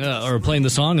bring or playing the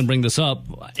song and bring this up,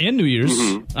 and New Year's,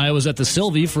 I was at the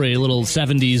Sylvie for a little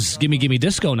 70s Gimme Gimme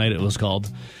Disco night, it was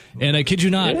called. And I kid you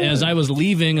not, as I was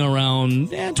leaving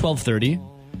around 12:30,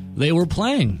 they were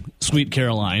playing Sweet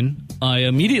Caroline. I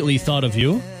immediately thought of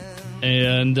you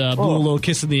and blew a little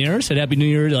kiss in the air, said Happy New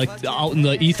Year, like out in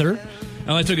the ether.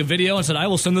 And I took a video and said, I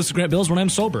will send this to Grant Bills when I'm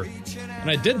sober. And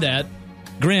I did that,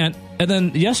 Grant. And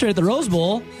then yesterday at the Rose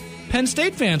Bowl, Penn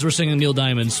State fans were singing Neil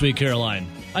Diamond's Sweet Caroline.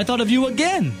 I thought of you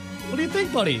again. What do you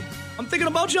think, buddy? I'm thinking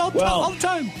about you all the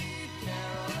time.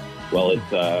 Well,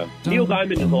 it's Neil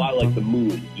Diamond is a lot like the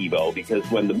moon, Evo, because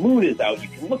when the moon is out, you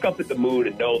can look up at the moon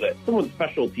and know that someone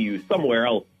special to you somewhere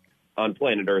else on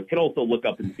planet Earth can also look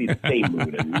up and see the same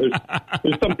moon. And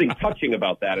there's something touching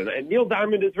about that. And Neil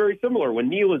Diamond is very similar. When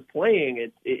Neil is playing,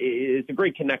 it's a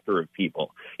great connector of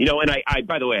people. You know, and I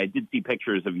by the way, I did see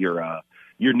pictures of your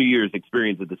New Year's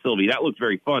experience at the Sylvie. That looks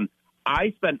very fun.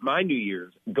 I spent my New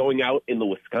Year's going out in the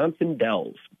Wisconsin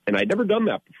Dells, and I'd never done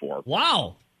that before.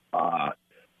 Wow.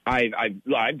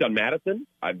 I've done Madison,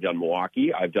 I've done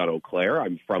Milwaukee, I've done Eau Claire,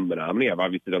 I'm from Menominee, I've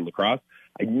obviously done La Crosse.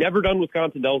 I'd never done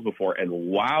Wisconsin Dells before, and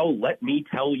wow, let me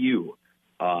tell you,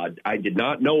 I did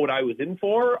not know what I was in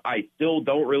for. I still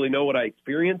don't really know what I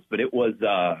experienced, but it was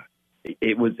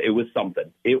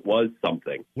something. It was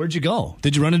something. Where'd you go?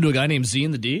 Did you run into a guy named Z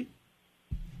in the D?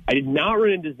 I did not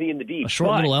run into Z in the D. A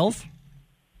short little elf?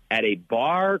 At a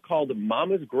bar called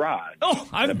Mama's Garage. Oh,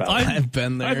 I've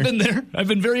been there. I've been there. I've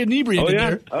been very inebriated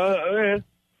there. Yeah.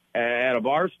 At a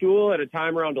bar stool at a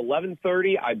time around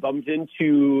 11:30, I bumped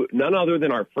into none other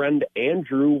than our friend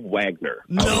Andrew Wagner.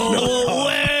 No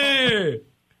way!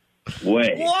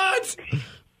 What?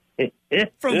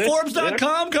 From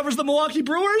Forbes.com, covers the Milwaukee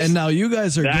Brewers? And now you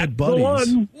guys are good buddies. The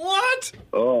one. What?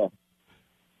 Oh.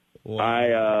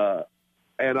 Wow.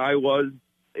 I was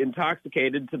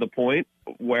intoxicated to the point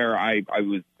where I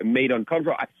was made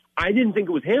uncomfortable. I didn't think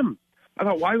it was him. I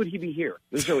thought, why would he be here?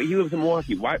 So he lives in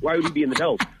Milwaukee. Why would he be in the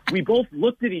Dells? We both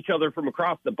looked at each other from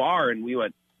across the bar, and we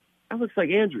went, that looks like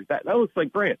Andrew. That looks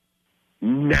like Grant.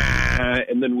 Nah.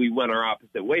 And then we went our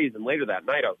opposite ways, and later that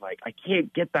night I was like, I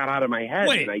can't get that out of my head.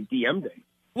 Wait. And I DM'd him.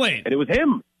 Wait. And it was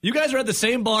him. You guys were at the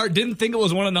same bar, didn't think it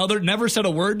was one another, never said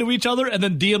a word to each other, and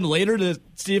then DM'd later to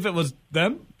see if it was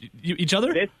them? Each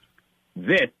other?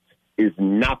 This is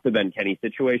not the Ben Kenny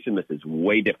situation. This is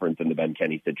way different than the Ben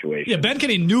Kenny situation. Yeah, Ben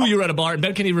Kenny knew you were at a bar, and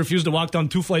Ben Kenny refused to walk down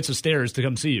 2 flights of stairs to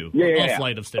come see you. A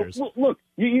flight of stairs. Well, look,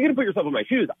 you got to put yourself in my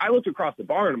shoes. I looked across the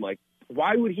bar, and I'm like,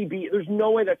 why would he be? There's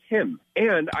no way that's him.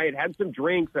 And I had some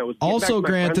drinks. I was also,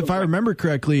 Grant, if I remember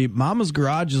correctly, Mama's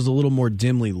Garage is a little more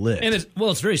dimly lit. And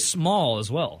it's very small as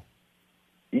well.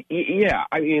 Yeah,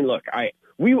 I mean, look,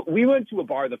 we went to a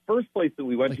bar. The first place that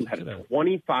we went to had a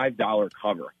 $25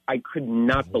 cover. I could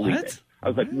not believe it. I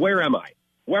was like, where am I?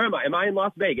 Where am I? Am I in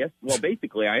Las Vegas? Well,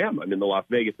 basically, I am. I'm in the Las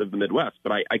Vegas of the Midwest,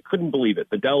 but I couldn't believe it.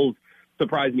 The Dells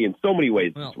surprised me in so many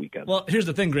ways this weekend. Well, here's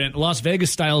the thing, Grant. Las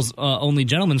Vegas style's only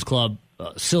gentleman's club,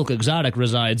 Silk Exotic,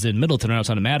 resides in Middleton, or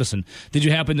outside of Madison. Did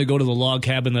you happen to go to the log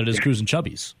cabin that is Cruisin'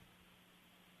 Chubby's?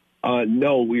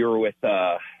 No, we were with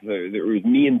there was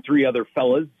me and 3 other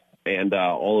fellas and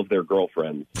all of their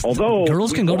girlfriends. Although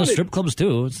girls can go to strip clubs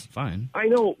too, it's fine. I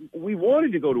know we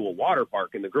wanted to go to a water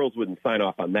park, and the girls wouldn't sign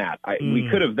off on that. We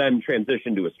could have then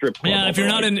transitioned to a strip club. Yeah, if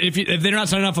they're not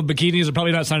signing off on bikinis, they're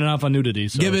probably not signing off on nudity.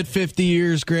 So. Give it 50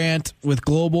 years, Grant. With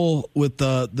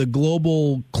the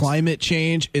global climate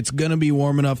change, it's going to be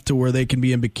warm enough to where they can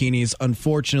be in bikinis.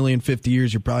 Unfortunately, in 50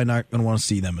 years, you're probably not going to want to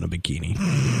see them in a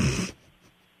bikini.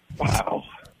 Wow,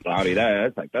 Cloudy,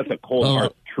 that's a cold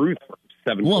hard truth for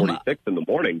 7:46 in the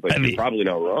morning, but you're probably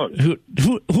not wrong.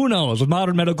 Who knows? With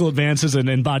modern medical advances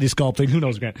and body sculpting, who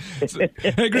knows, Grant?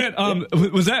 Hey, Grant,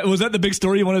 was that the big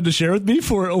story you wanted to share with me?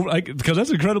 Because that's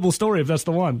an incredible story if that's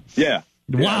the one. Yeah.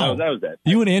 Wow. That was it.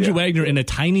 You and Andrew Wagner in a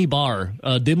tiny bar,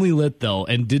 dimly lit though,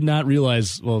 and did not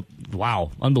realize. Well, wow,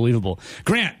 unbelievable,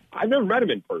 Grant. I've never met him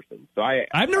in person, so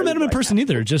I've never met him in person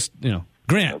either. Just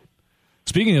Grant.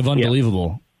 Speaking of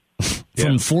unbelievable.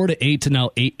 From 4 to 8 to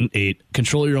now 8 and 8.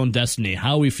 Control your own destiny.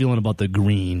 How are we feeling about the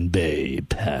Green Bay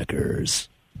Packers?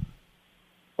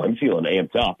 I'm feeling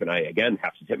amped up, and I again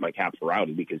have to tip my cap for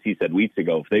Rowdy because he said weeks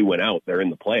ago if they went out, they're in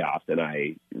the playoffs. And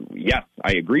I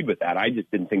agreed with that. I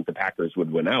just didn't think the Packers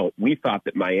would win out. We thought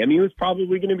that Miami was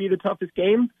probably going to be the toughest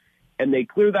game, and they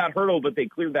cleared that hurdle. But they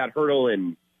cleared that hurdle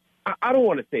in I don't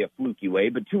want to say a fluky way,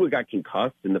 but Tua got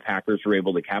concussed, and the Packers were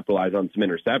able to capitalize on some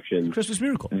interceptions. Christmas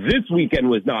miracle. This weekend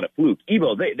was not a fluke.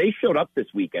 Evo, they showed up this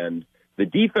weekend. The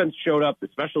defense showed up. The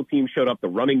special team showed up. The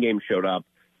running game showed up,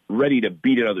 ready to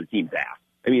beat another team's ass.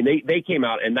 I mean, they came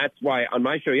out, and that's why on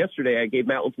my show yesterday I gave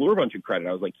Matt LaFleur a bunch of credit.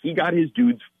 I was like, he got his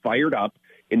dudes fired up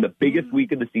in the biggest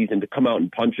week of the season to come out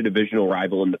and punch a divisional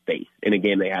rival in the face in a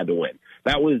game they had to win.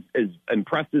 That was as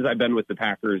impressed as I've been with the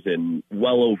Packers in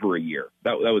well over a year.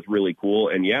 That was really cool.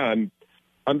 And yeah,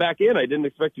 I'm back in. I didn't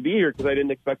expect to be here because I didn't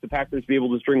expect the Packers to be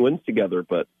able to string wins together.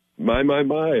 But my,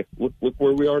 look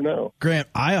where we are now. Grant,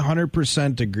 I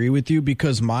 100% agree with you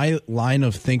because my line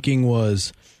of thinking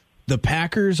was the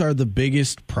Packers are the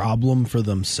biggest problem for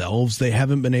themselves. They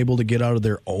haven't been able to get out of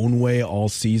their own way all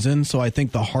season. So I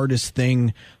think the hardest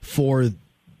thing for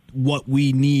what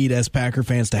we need as Packer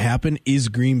fans to happen is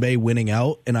Green Bay winning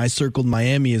out. And I circled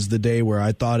Miami as the day where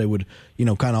I thought it would, kind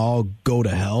of all go to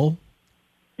hell.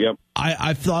 Yep.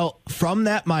 I thought from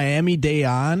that Miami day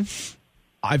on,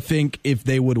 I think if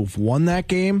they would have won that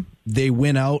game, they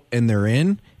win out and they're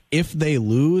in. If they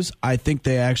lose, I think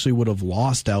they actually would have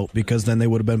lost out because then they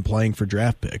would have been playing for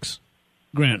draft picks.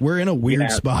 Grant. We're in a weird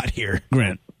spot here.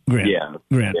 Grant. Yeah.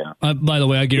 Grant. Yeah. By the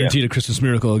way, I guaranteed a Christmas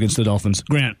miracle against the Dolphins.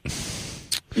 Grant.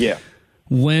 Yeah.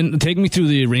 Take me through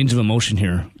the range of emotion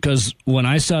here, because when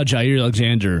I saw Jair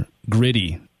Alexander,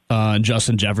 Gritty,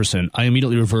 Justin Jefferson, I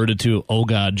immediately reverted to, oh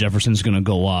God, Jefferson's going to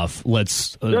go off.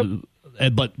 Let's.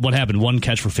 But what happened? One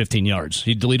catch for 15 yards.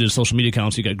 He deleted his social media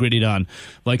accounts. He got grittied on.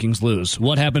 Vikings lose.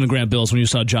 What happened to Grant Bills when you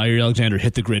saw Jair Alexander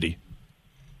hit the gritty?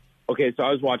 Okay, so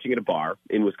I was watching at a bar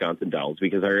in Wisconsin Dells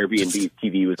because our Airbnb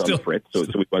TV was on the fritz, so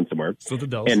we went somewhere. Still the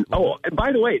Dells. And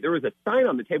by the way, there was a sign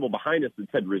on the table behind us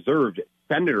that said reserved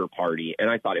Senator Party, and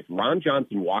I thought if Ron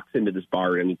Johnson walks into this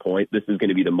bar at any point, this is going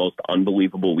to be the most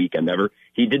unbelievable weekend ever.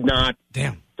 He did not.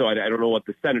 Damn. So I don't know what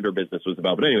the Senator business was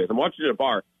about. But anyways, I'm watching at a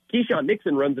bar. Keyshawn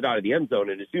Nixon runs it out of the end zone,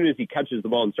 and as soon as he catches the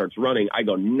ball and starts running, I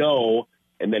go, no.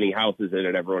 And then he houses it,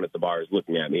 and everyone at the bar is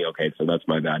looking at me. Okay, so that's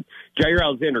my bad. Jair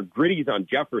Alexander gritties on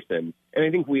Jefferson, and I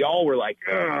think we all were like,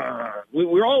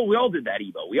 we all did that,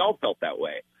 Evo. We all felt that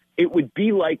way. It would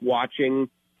be like watching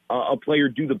a player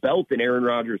do the belt in Aaron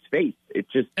Rodgers' face.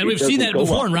 And we've seen that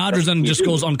before, and Rodgers then just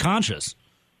goes unconscious.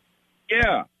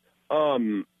 Yeah.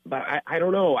 But I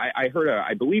don't know. I heard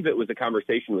I believe it was a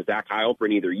conversation with Zach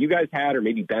Heilprin either you guys had or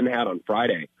maybe Ben had on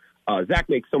Friday. Zach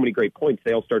makes so many great points,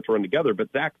 they all start to run together.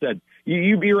 But Zach said,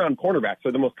 you be around cornerbacks.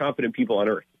 They're the most confident people on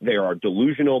earth. They are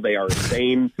delusional. They are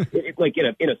insane. Like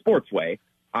in a sports way,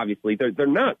 obviously. They're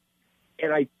nuts.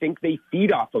 And I think they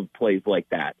feed off of plays like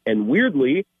that. And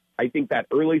weirdly, I think that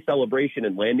early celebration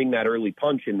and landing that early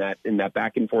punch in that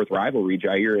back and forth rivalry,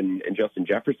 Jair and Justin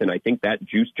Jefferson, I think that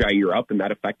juiced Jair up and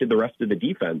that affected the rest of the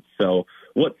defense. So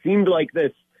what seemed like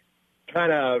this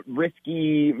kind of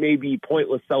risky, maybe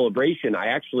pointless celebration, I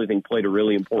actually think played a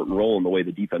really important role in the way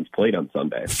the defense played on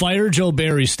Sunday. Fire Joe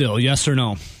Barry still, yes or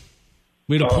no?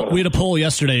 We had a poll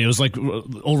yesterday. It was like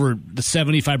over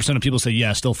 75% of people say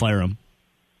yes, still fire him.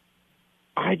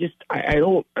 I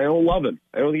don't love him.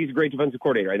 I don't think he's a great defensive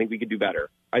coordinator. I think we could do better.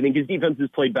 I think his defense has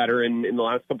played better in the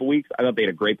last couple of weeks. I thought they had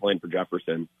a great plan for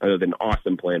Jefferson. I thought they had an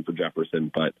awesome plan for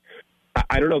Jefferson, but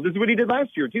I don't know. This is what he did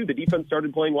last year, too. The defense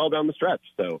started playing well down the stretch.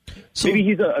 So maybe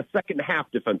he's a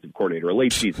second-half defensive coordinator, a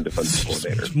late-season defensive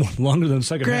coordinator. Longer than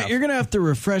second Grant, half. you're going to have to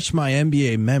refresh my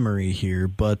NBA memory here,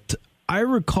 but I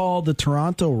recall the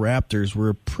Toronto Raptors were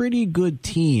a pretty good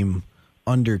team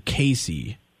under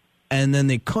Casey, and then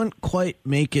they couldn't quite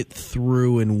make it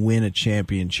through and win a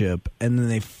championship, and then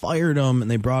they fired him,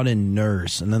 and they brought in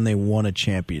Nurse, and then they won a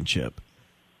championship.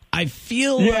 I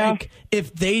feel like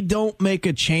if they don't make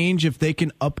a change, if they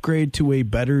can upgrade to a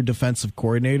better defensive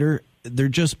coordinator, they're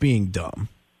just being dumb.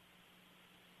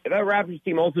 That Raptors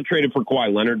team also traded for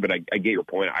Kawhi Leonard, but I get your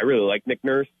point. I really like Nick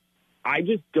Nurse. I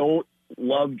just don't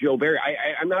love Joe Barry.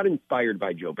 I'm not inspired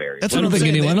by Joe Barry. That's what I'm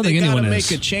saying. I don't think anyone is.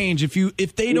 Make a change.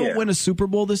 If they don't win a Super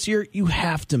Bowl this year, you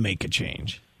have to make a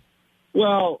change.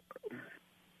 Well,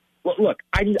 look,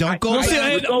 We'll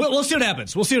see what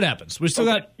happens. We'll see what happens. We still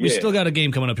got a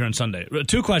game coming up here on Sunday.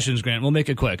 2 questions, Grant. We'll make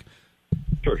it quick.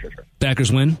 Sure.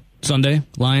 Packers win Sunday.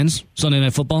 Lions Sunday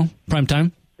Night Football prime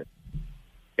time.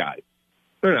 Guys,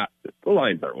 they're not. The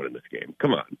Lions aren't winning this game.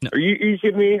 Come on. No. Are you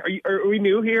kidding me? Are we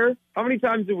new here? How many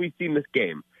times have we seen this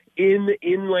game in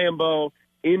Lambeau,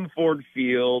 in Ford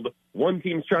Field? One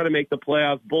team's trying to make the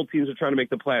playoffs. Both teams are trying to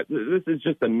make the playoffs. This is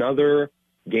just another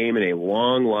game in a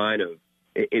long line of.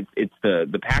 It's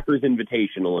the Packers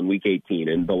Invitational in Week 18,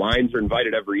 and the Lions are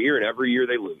invited every year, and every year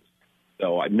they lose.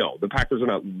 So, no, the Packers are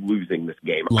not losing this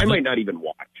game. I might not even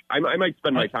watch. I might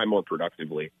spend my time more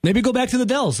productively. Maybe go back to the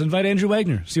Dells, invite Andrew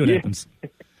Wagner, see what happens.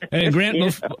 And Grant,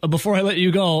 before I let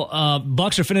you go,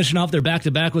 Bucks are finishing off their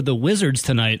back-to-back with the Wizards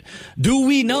tonight. Do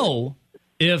we know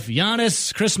if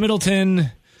Giannis, Chris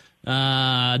Middleton,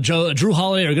 Drew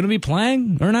Holiday are going to be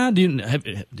playing or not? Do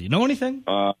you know anything?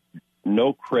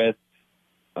 No, Chris.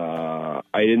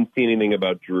 I didn't see anything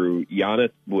about Drew.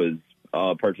 Giannis was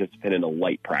a participant in a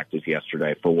light practice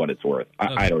yesterday, for what it's worth.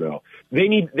 I don't know. They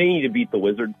need to beat the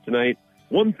Wizards tonight.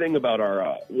 One thing about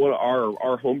our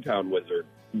hometown Wizard,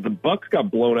 the Bucks got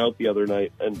blown out the other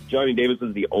night, and Johnny Davis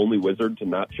was the only Wizard to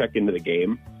not check into the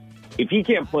game. if he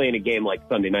can't play in a game like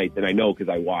Sunday night, then I know because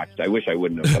I watched. I wish I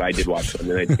wouldn't have, but I did watch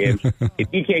Sunday night's games. If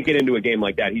he can't get into a game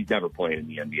like that, he's never playing in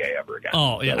the NBA ever again.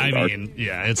 Oh, yeah,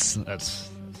 that's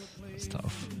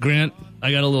tough. Grant,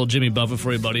 I got a little Jimmy Buffett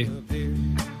for you, buddy.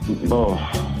 Oh.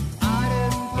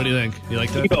 What do you think? You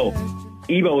like that?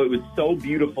 Evo, it was so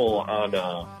beautiful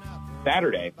on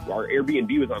Saturday. Our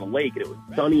Airbnb was on a lake, and it was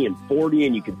sunny and 40,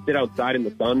 and you could sit outside in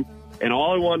the sun. And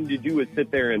all I wanted to do was sit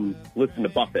there and listen to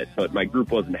Buffett, but my group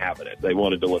wasn't having it. They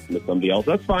wanted to listen to somebody else.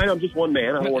 That's fine. I'm just one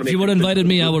man. I don't want to. If you would have invited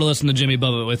me, I would have listened to Jimmy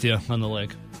Buffett with you on the lake.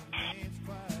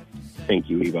 Thank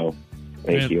you, Evo.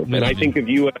 Thank you. And I think of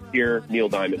you here, Neil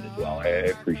Diamond, as well. I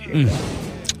appreciate that.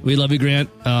 We love you, Grant.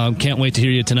 Can't wait to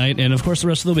hear you tonight, and of course the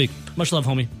rest of the week. Much love,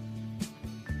 homie.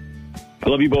 I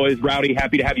love you, boys. Rowdy,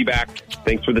 happy to have you back.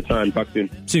 Thanks for the time. Talk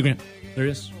soon. See you, Grant. There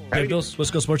he is. Dave Bills, Let's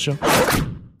Go Sports Show.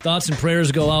 Thoughts and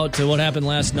prayers go out to what happened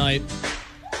last night.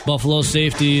 Buffalo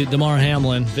safety Damar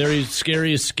Hamlin. Very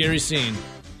scary scene.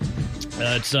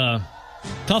 It's a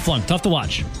tough one. Tough to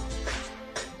watch.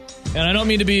 And I don't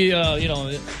mean to be,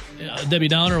 Debbie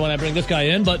Downer when I bring this guy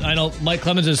in, but I know Mike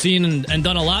Clemens has seen and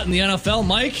done a lot in the NFL.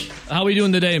 Mike, how are we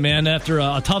doing today, man, after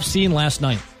a tough scene last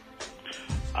night?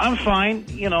 I'm fine.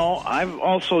 I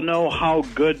also know how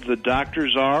good the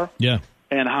doctors are. Yeah.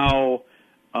 And how,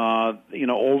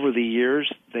 over the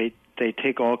years, they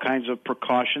take all kinds of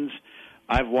precautions.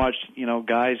 I've watched,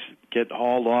 guys get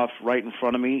hauled off right in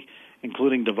front of me,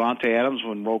 including Devontae Adams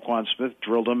when Roquan Smith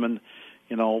drilled him and,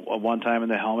 one time in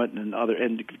the helmet and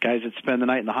guys that spend the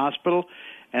night in the hospital.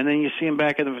 And then you see him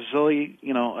back in the facility,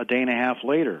 a day and a half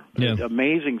later. Yeah.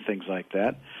 Amazing things like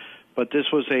that. But this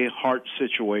was a heart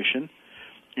situation.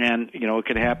 And, it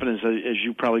could happen, as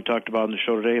you probably talked about in the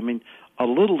show today. I mean, a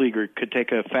little leaguer could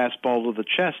take a fastball to the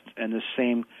chest, and the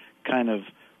same kind of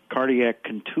cardiac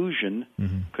contusion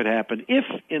could happen if,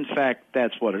 in fact,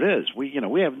 that's what it is. We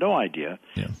have no idea.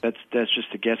 Yeah. That's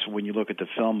just a guess when you look at the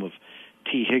film of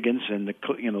T. Higgins and the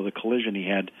collision he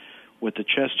had with the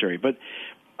chest area. But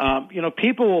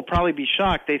people will probably be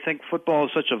shocked. They think football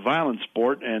is such a violent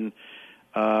sport, and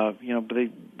but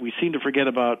we seem to forget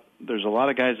about. There's a lot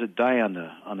of guys that die on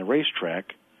the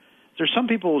racetrack. There's some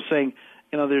people saying,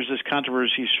 there's this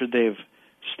controversy: should they have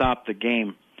stopped the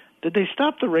game? Did they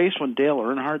stop the race when Dale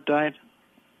Earnhardt died?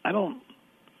 I don't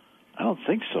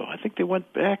think so. I think they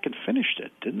went back and finished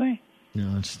it, didn't they?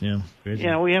 No, it's crazy.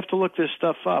 Yeah, we have to look this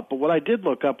stuff up. But what I did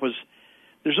look up was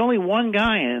there's only one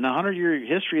guy in the 100-year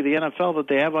history of the NFL that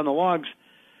they have on the logs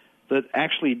that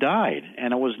actually died,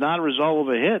 and it was not a result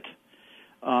of a hit.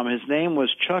 His name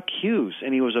was Chuck Hughes,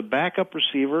 and he was a backup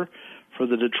receiver for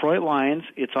the Detroit Lions.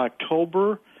 It's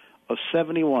October of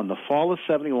 71, the fall of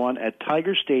 71, at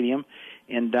Tiger Stadium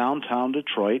in downtown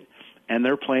Detroit, and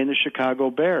they're playing the Chicago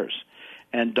Bears.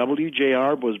 And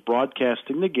WJR was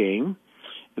broadcasting the game.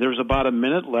 There was about a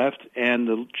minute left,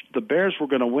 and the Bears were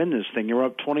going to win this thing. They were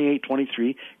up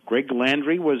 28-23. Greg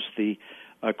Landry was the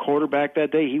quarterback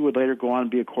that day. He would later go on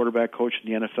and be a quarterback coach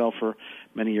in the NFL for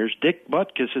many years. Dick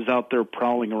Butkus is out there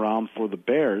prowling around for the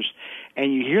Bears.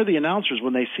 And you hear the announcers,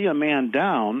 when they see a man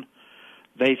down,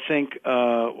 they think,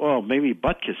 maybe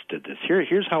Butkus did this.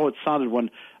 Here's how it sounded when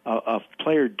a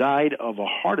player died of a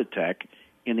heart attack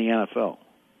in the NFL.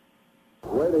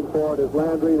 Waiting for it is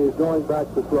Landry, and he's going back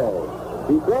to throw.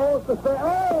 He throws to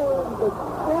Sanders. His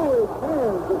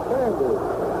hands to Sanders.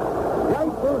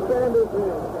 Right through Sanders'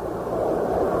 hands.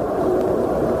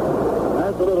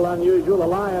 That's a little unusual. The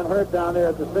Lion hurt down there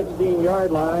at the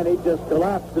 16-yard line. He just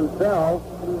collapsed himself.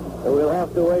 So we'll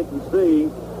have to wait and see.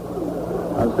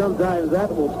 Sometimes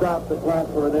that will stop the clock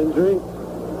for an injury.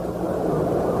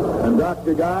 And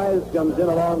Dr. Guys comes in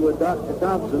along with Dr.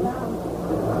 Thompson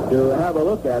to have a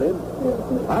look at him.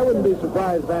 I wouldn't be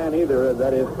surprised, Van, either,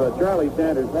 that if Charlie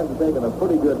Sanders hadn't taken a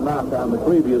pretty good knock on the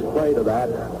previous play to that,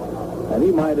 and he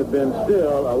might have been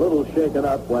still a little shaken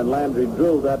up when Landry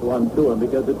drilled that one to him,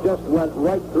 because it just went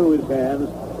right through his hands,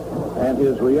 and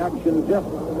his reaction just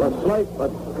a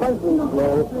trifle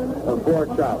slow for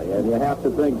Charlie. And you have to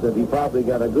think that he probably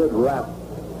got a good rap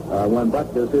when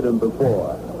Butkus hit him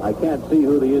before. I can't see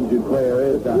who the injured player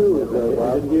is. Hughes, is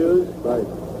it Hughes? Right.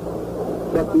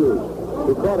 Chuck Hughes,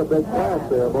 who caught a big pass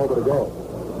there a moment ago.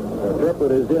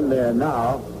 Trippett is in there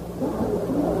now.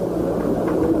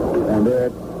 And they're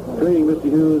treating Mr.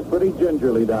 Hughes pretty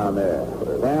gingerly down there.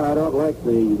 Man, I don't like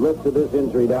the looks of this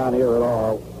injury down here at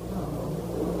all.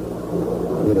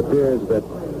 It appears that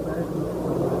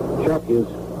Chuck is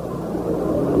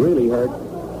really hurt.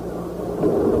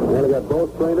 Well, they got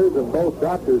both trainers and both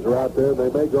doctors are out there. They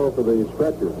may go for the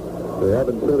stretcher. They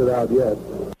haven't sent it out yet.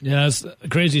 Yeah, it's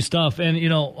crazy stuff. And,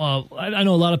 I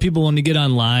know a lot of people, when they get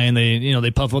online,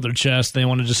 they puff out their chest. They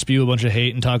want to just spew a bunch of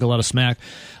hate and talk a lot of smack.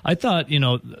 I thought,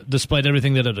 despite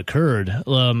everything that had occurred,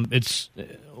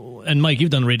 and Mike,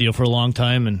 you've done radio for a long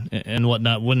time and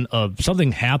whatnot. When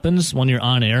something happens when you're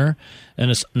on air and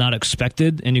it's not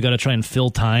expected and you got to try and fill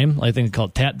time, I think it's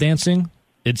called tap dancing.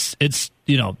 It's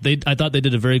I thought they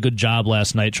did a very good job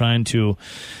last night trying to,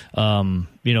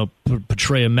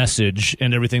 portray a message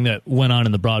and everything that went on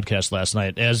in the broadcast last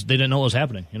night, as they didn't know what was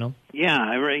happening.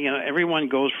 Yeah, everyone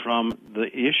goes from the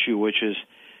issue, which is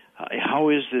how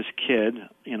is this kid,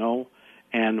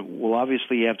 and well,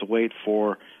 obviously you have to wait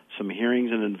for some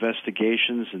hearings and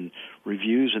investigations and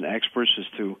reviews and experts as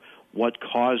to what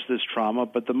caused this trauma.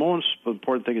 But the most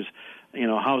important thing is,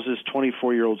 how's this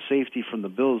 24-year-old safety from the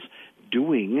Bills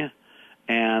doing?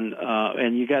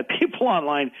 And you got people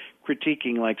online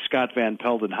critiquing like Scott Van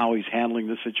Pelt and how he's handling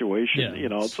the situation.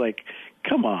 Yeah. It's like,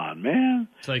 come on, man.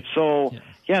 It's like,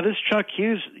 this Chuck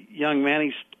Hughes young man,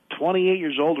 he's 28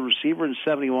 years old, a receiver in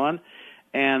 71,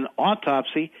 and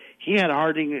autopsy, he had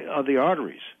hardening of the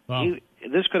arteries. Wow.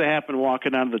 This could have happened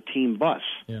walking on the team bus.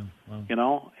 Yeah.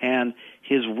 Wow. And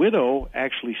his widow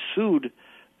actually sued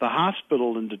the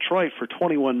hospital in Detroit for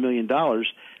 $21 million.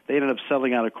 They ended up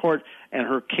settling out of court, and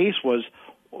her case was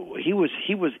he was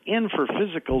in for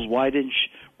physicals. Why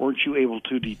weren't you able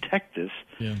to detect this?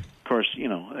 Yeah. Of course,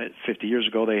 50 years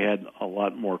ago they had a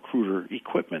lot more cruder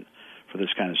equipment for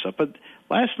this kind of stuff. But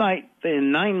last night,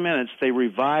 in 9 minutes, they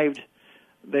revived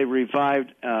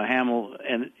Hamill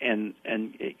and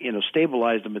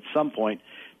stabilized him at some point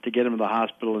to get him to the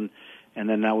hospital, and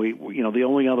then now the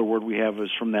only other word we have is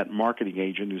from that marketing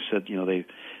agent who said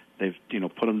they've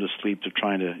put him to sleep to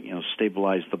trying to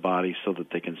stabilize the body so that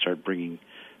they can start bringing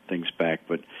things back.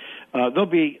 But there'll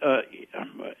be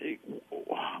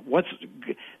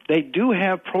they do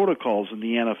have protocols in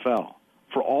the NFL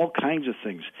for all kinds of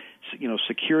things,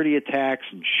 security attacks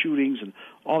and shootings and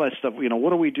all that stuff. What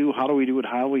do we do? How do we do it?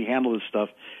 How do we handle this stuff?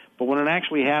 But when it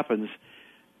actually happens,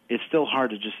 it's still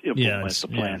hard to just implement the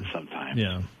plan sometimes.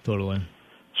 Yeah, totally.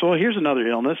 So here's another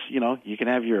illness. You can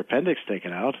have your appendix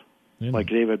taken out, like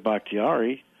David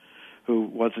Bakhtiari, who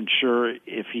wasn't sure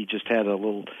if he just had a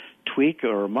little tweak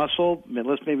or a muscle.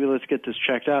 Let's get this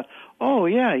checked out. Oh,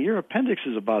 yeah, your appendix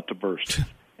is about to burst.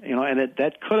 And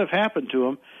that could have happened to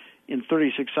him in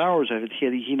 36 hours had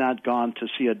he not gone to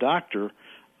see a doctor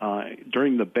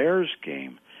during the Bears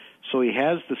game. So he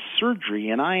has the surgery,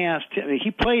 and I asked him,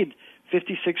 he played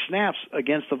 56 snaps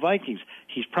against the Vikings.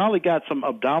 He's probably got some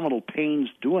abdominal pains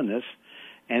doing this,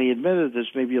 and he admitted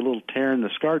there's maybe a little tear in the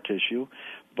scar tissue.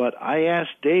 But I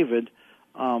asked David,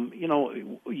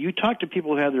 you talk to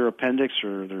people who have their appendix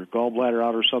or their gallbladder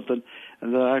out or something,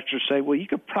 and the doctors say, well, you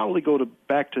could probably go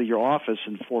back to your office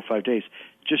in 4 or 5 days.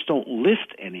 Just don't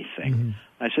lift anything. Mm-hmm.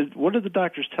 I said, what did the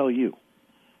doctors tell you?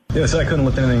 Yeah, they said I couldn't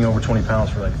lift anything over 20 pounds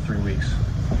for like 3 weeks.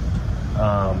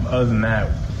 Other than that,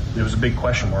 there was a big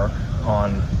question mark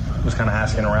on, was kind of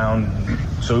asking around.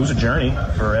 So it was a journey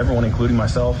for everyone, including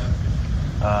myself.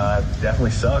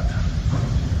 Definitely sucked.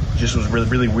 Just was really,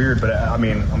 really weird. But I'm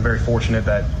very fortunate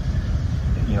that,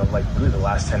 really the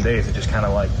last 10 days, it just kind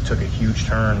of took a huge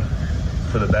turn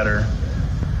for the better.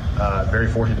 Very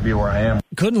fortunate to be where I am.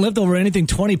 Couldn't lift over anything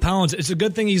 20 pounds. It's a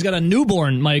good thing he's got a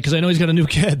newborn, Mike, because I know he's got a new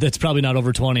kid that's probably not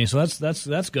over 20. So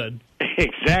that's good.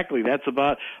 Exactly. That's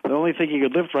about the only thing he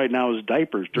could lift right now is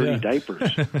diapers, dirty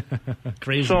diapers.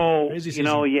 Crazy. So, Crazy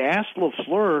you asked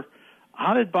LaFleur,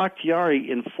 how did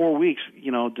Bakhtiari in 4 weeks,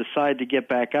 decide to get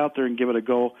back out there and give it a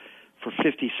go for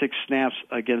 56 snaps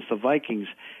against the Vikings?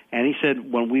 And he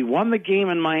said, when we won the game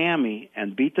in Miami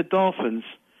and beat the Dolphins,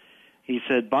 he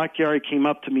said, Bakhtiari came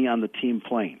up to me on the team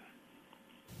plane.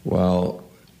 Well,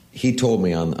 he told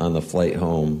me on the flight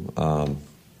home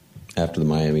after the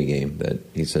Miami game that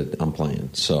he said, I'm playing.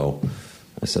 So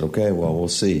I said, okay, well, we'll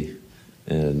see.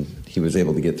 And he was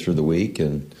able to get through the week,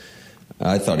 and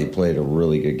I thought he played a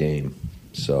really good game.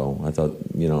 So I thought,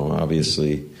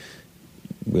 obviously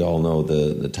we all know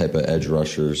the type of edge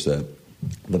rushers that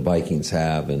the Vikings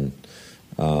have, and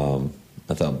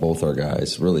I thought both our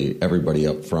guys, really everybody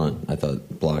up front, I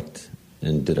thought blocked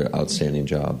and did an outstanding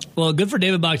job. Well, good for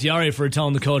David Bakhtiari for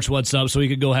telling the coach what's up so he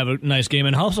could go have a nice game.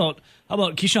 And how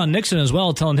about Keyshawn Nixon as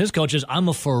well, telling his coaches, I'm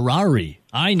a Ferrari.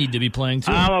 I need to be playing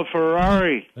too. I'm a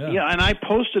Ferrari. Yeah, and I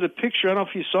posted a picture. I don't know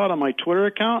if you saw it on my Twitter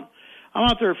account. I'm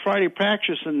out there at Friday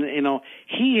practice, and,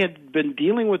 he had been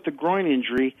dealing with the groin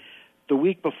injury the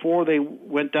week before they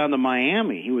went down to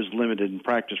Miami. He was limited in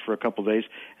practice for a couple of days,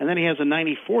 and then he has a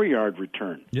 94-yard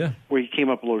return where he came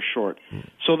up a little short.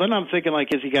 So then I'm thinking,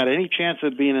 has he got any chance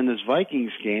of being in this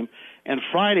Vikings game? And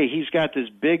Friday he's got this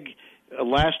big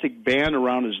elastic band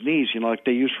around his knees, like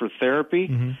they use for therapy,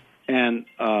 and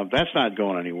that's not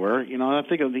going anywhere. I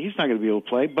think he's not going to be able to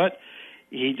play. But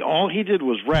all he did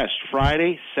was rest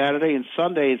Friday, Saturday, and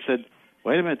Sunday, and said,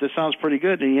 "Wait a minute, this sounds pretty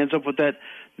good." And he ends up with that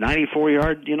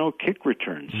 94-yard, kick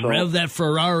return. So, rev that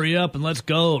Ferrari up and let's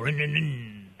go.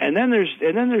 And then there's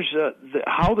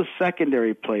how the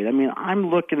secondary played. I mean, I'm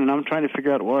looking and I'm trying to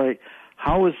figure out, all right,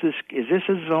 how is this? Is this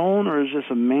a zone or is this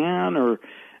a man? Or,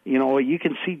 you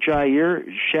can see Jair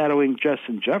shadowing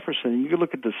Justin Jefferson. And you can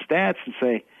look at the stats and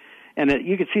say,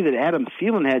 you can see that Adam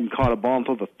Thielen hadn't caught a ball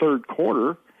until the third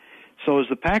quarter. So as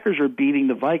the Packers are beating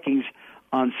the Vikings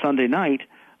on Sunday night,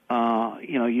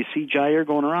 you see Jair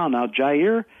going around. Now,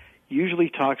 Jair usually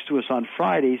talks to us on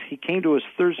Fridays. He came to us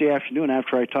Thursday afternoon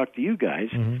after I talked to you guys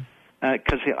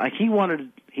because he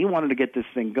wanted to get this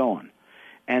thing going.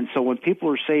 And so when people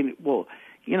are saying, well,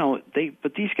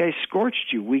 but these guys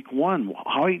scorched you week one.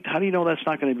 How do you know that's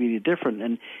not going to be any different?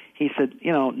 And he said,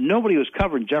 nobody was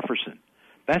covering Jefferson.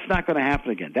 That's not going to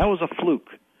happen again. That was a fluke.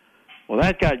 Well,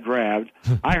 that got grabbed.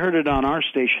 I heard it on our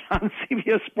station on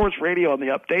CBS Sports Radio on the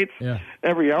updates. Yeah.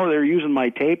 Every hour they were using my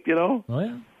tape, Oh,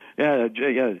 yeah. Yeah,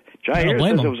 Jair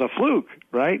says it was a fluke,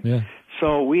 right? Yeah.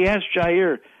 So we asked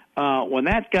Jair, when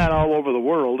that got all over the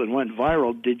world and went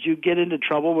viral, did you get into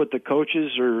trouble with the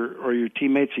coaches or your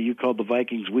teammates that you called the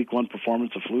Vikings Week 1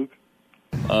 performance a fluke?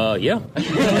 Yeah.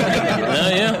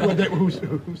 Yeah.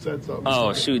 Who said something?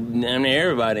 Oh, shoot, I mean,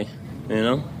 everybody,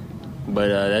 But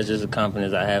that's just the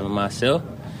confidence I have in myself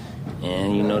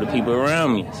and, the people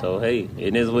around me. So, hey,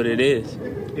 it is what it is.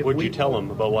 What did you tell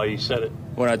them about why you said it?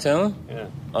 What I tell them?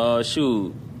 Yeah.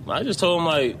 Shoot, I just told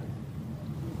them,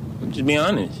 just be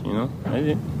honest,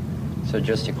 So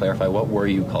just to clarify, what were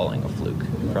you calling a fluke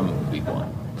from week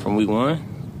 1? From week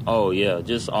 1? Oh, yeah,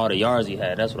 just all the yards he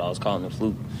had. That's what I was calling a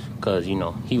fluke because,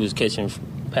 he was catching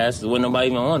passes with nobody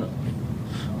even on him.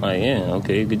 Yeah,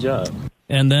 okay, good job.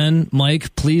 And then,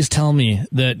 Mike, please tell me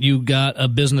that you got a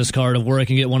business card of where I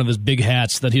can get one of his big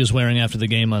hats that he was wearing after the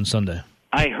game on Sunday.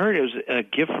 I heard it was a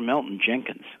gift from Elton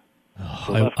Jenkins.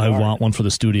 I want one for the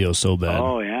studio so bad.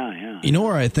 Oh, yeah. You know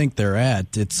where I think they're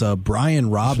at? It's Brian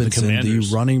Robinson, the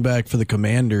running back for the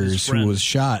Commanders, who was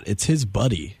shot. It's his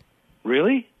buddy.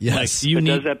 Really? Yes. Mike,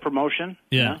 does that promotion?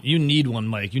 Yeah, you need one,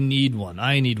 Mike. You need one.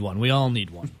 I need one. We all need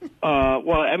one.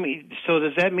 Well, I mean, so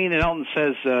does that mean that Elton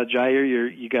says,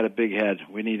 Jair, you got a big head.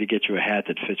 We need to get you a hat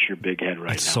that fits your big head right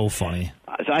That's now. So funny.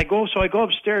 So I go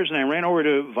upstairs and I ran over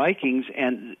to Vikings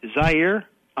and Zaire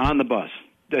on the bus,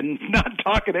 not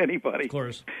talking to anybody. Of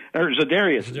course. Or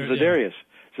Zadarius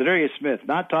Smith,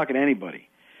 not talking to anybody.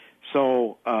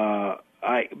 So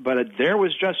there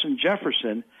was Justin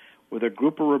Jefferson with a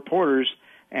group of reporters,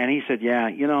 and he said,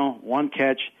 one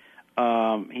catch.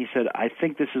 He said, I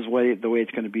think this is the way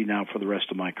it's going to be now for the rest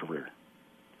of my career.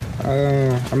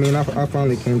 I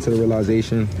finally came to the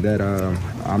realization that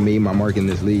I made my mark in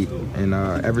this league, and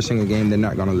every single game they're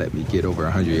not going to let me get over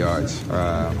 100 yards.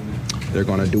 They're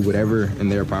going to do whatever in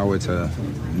their power to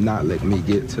not let me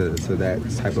get to that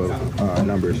type of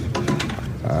numbers.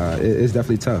 It's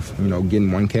definitely tough,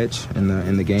 getting one catch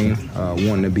in the game,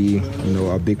 wanting to be,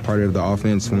 a big part of the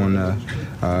offense, wanting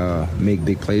to make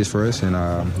big plays for us, and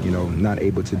not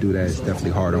able to do that is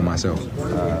definitely hard on myself.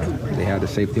 They had the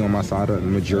safety on my side the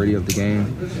majority of the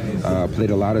game,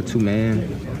 played a lot of two-man.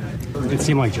 It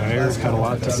seemed like Jair had a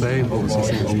lot to say. What was he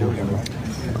saying to you?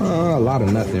 A lot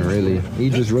of nothing, really. He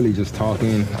just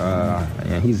talking,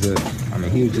 and he was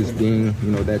just being,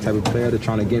 that type of player that's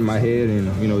trying to get in my head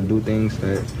and, do things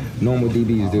that normal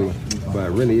DBs do.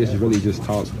 But really, it's really just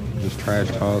talk, just trash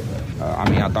talk.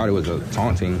 I thought it was a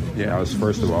taunting. Yeah. That was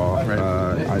first of all. Right.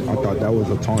 I thought that was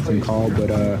a taunting call, but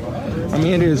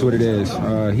it is what it is.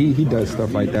 He does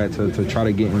stuff like that to try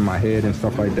to get in my head and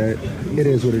stuff like that. It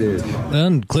is what it is.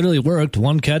 And clearly worked.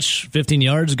 One catch, 15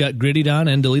 yards, got grittied on,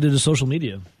 and deleted his social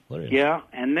media. Hilarious. Yeah,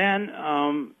 and then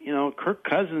Kirk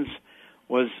Cousins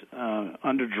was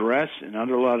under duress and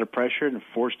under a lot of pressure and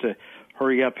forced to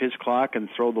hurry up his clock and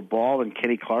throw the ball. And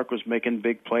Kenny Clark was making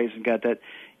big plays and got that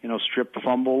strip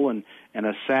fumble and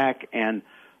a sack and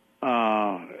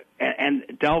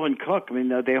Dalvin Cook.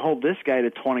 They hold this guy to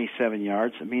 27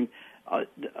 yards.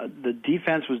 The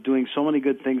defense was doing so many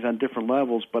good things on different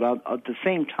levels, but at the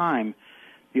same time,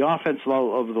 the offense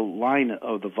of the line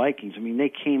of the Vikings. They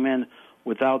came in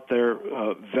without their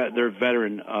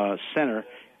veteran center,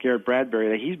 Garrett Bradbury,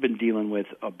 that he's been dealing with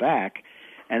a back.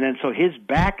 And then so his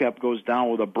backup goes down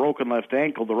with a broken left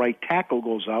ankle. The right tackle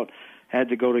goes out, had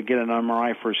to go to get an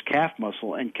MRI for his calf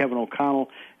muscle. And Kevin O'Connell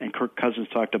and Kirk Cousins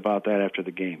talked about that after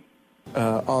the game.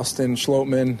 Austin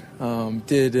Schlottman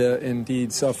did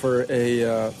indeed suffer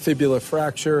a fibula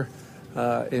fracture.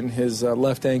 in his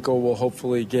left ankle. We'll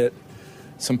hopefully get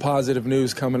some positive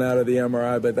news coming out of the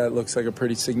MRI, but that looks like a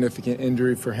pretty significant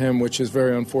injury for him, which is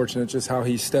very unfortunate, just how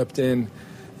he stepped in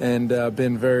and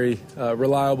been very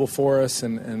reliable for us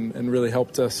and really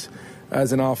helped us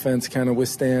as an offense kind of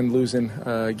withstand losing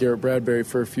Garrett Bradbury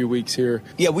for a few weeks here.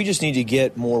 Yeah, we just need to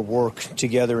get more work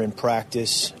together in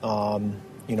practice,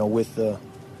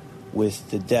 with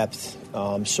the depth,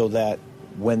 so that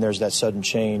when there's that sudden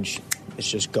change, it's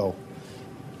just go.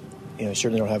 I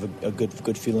certainly don't have a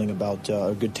good feeling about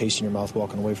a good taste in your mouth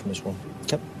walking away from this one.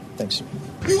 Yep. Thanks.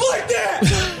 You like that?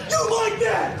 You like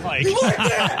that? Mike. You like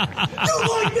that? You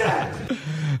like that?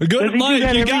 Good, Mike.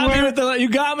 You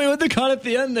got me with the cut at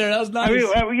the end there. That was nice.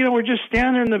 I mean, we're just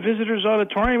standing there in the visitors'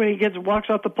 auditorium, and he walks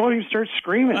out the podium and starts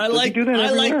screaming. I like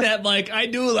that, Mike. I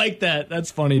do like that. That's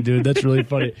funny, dude. That's really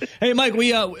funny. Hey, Mike,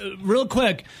 we real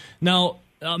quick now.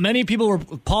 Many people,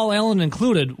 Paul Allen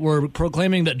included, were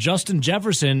proclaiming that Justin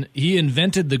Jefferson, he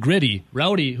invented the gritty.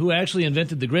 Rowdy, who actually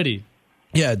invented the gritty?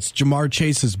 Yeah, it's Jamar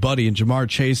Chase's buddy, and Jamar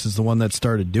Chase is the one that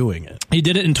started doing it. He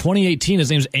did it in 2018. His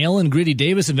name's Alan Gritty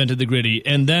Davis invented the gritty.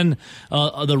 And then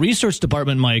the research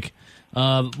department, Mike,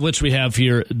 which we have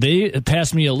here, they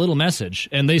passed me a little message,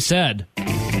 and they said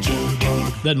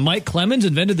that Mike Clemens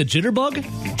invented the jitterbug?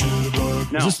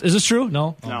 No. Is this true?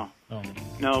 No? No. Oh.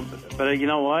 No, but you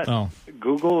know what? Oh.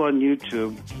 Google on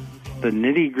YouTube The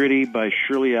Nitty Gritty by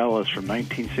Shirley Ellis from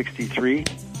 1963.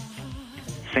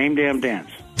 Same damn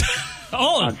dance.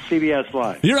 On CBS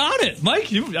Live. You're on it,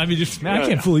 Mike. I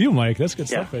can't fool you, Mike. That's good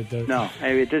stuff right there. No,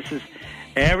 I mean, this is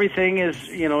everything is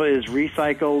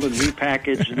recycled and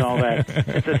repackaged and all that.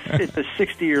 It's a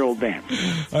 60-year-old dance.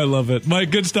 I love it,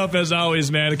 Mike. Good stuff as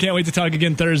always, man. I can't wait to talk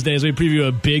again Thursday as we preview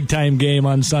a big time game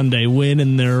on Sunday. Win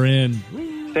and they're in.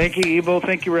 Thank you, Ebo.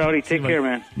 Thank you, Rowdy. Take care,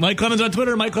 man. Mike Clemens on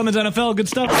Twitter. Mike Clemens NFL. Good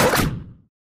stuff.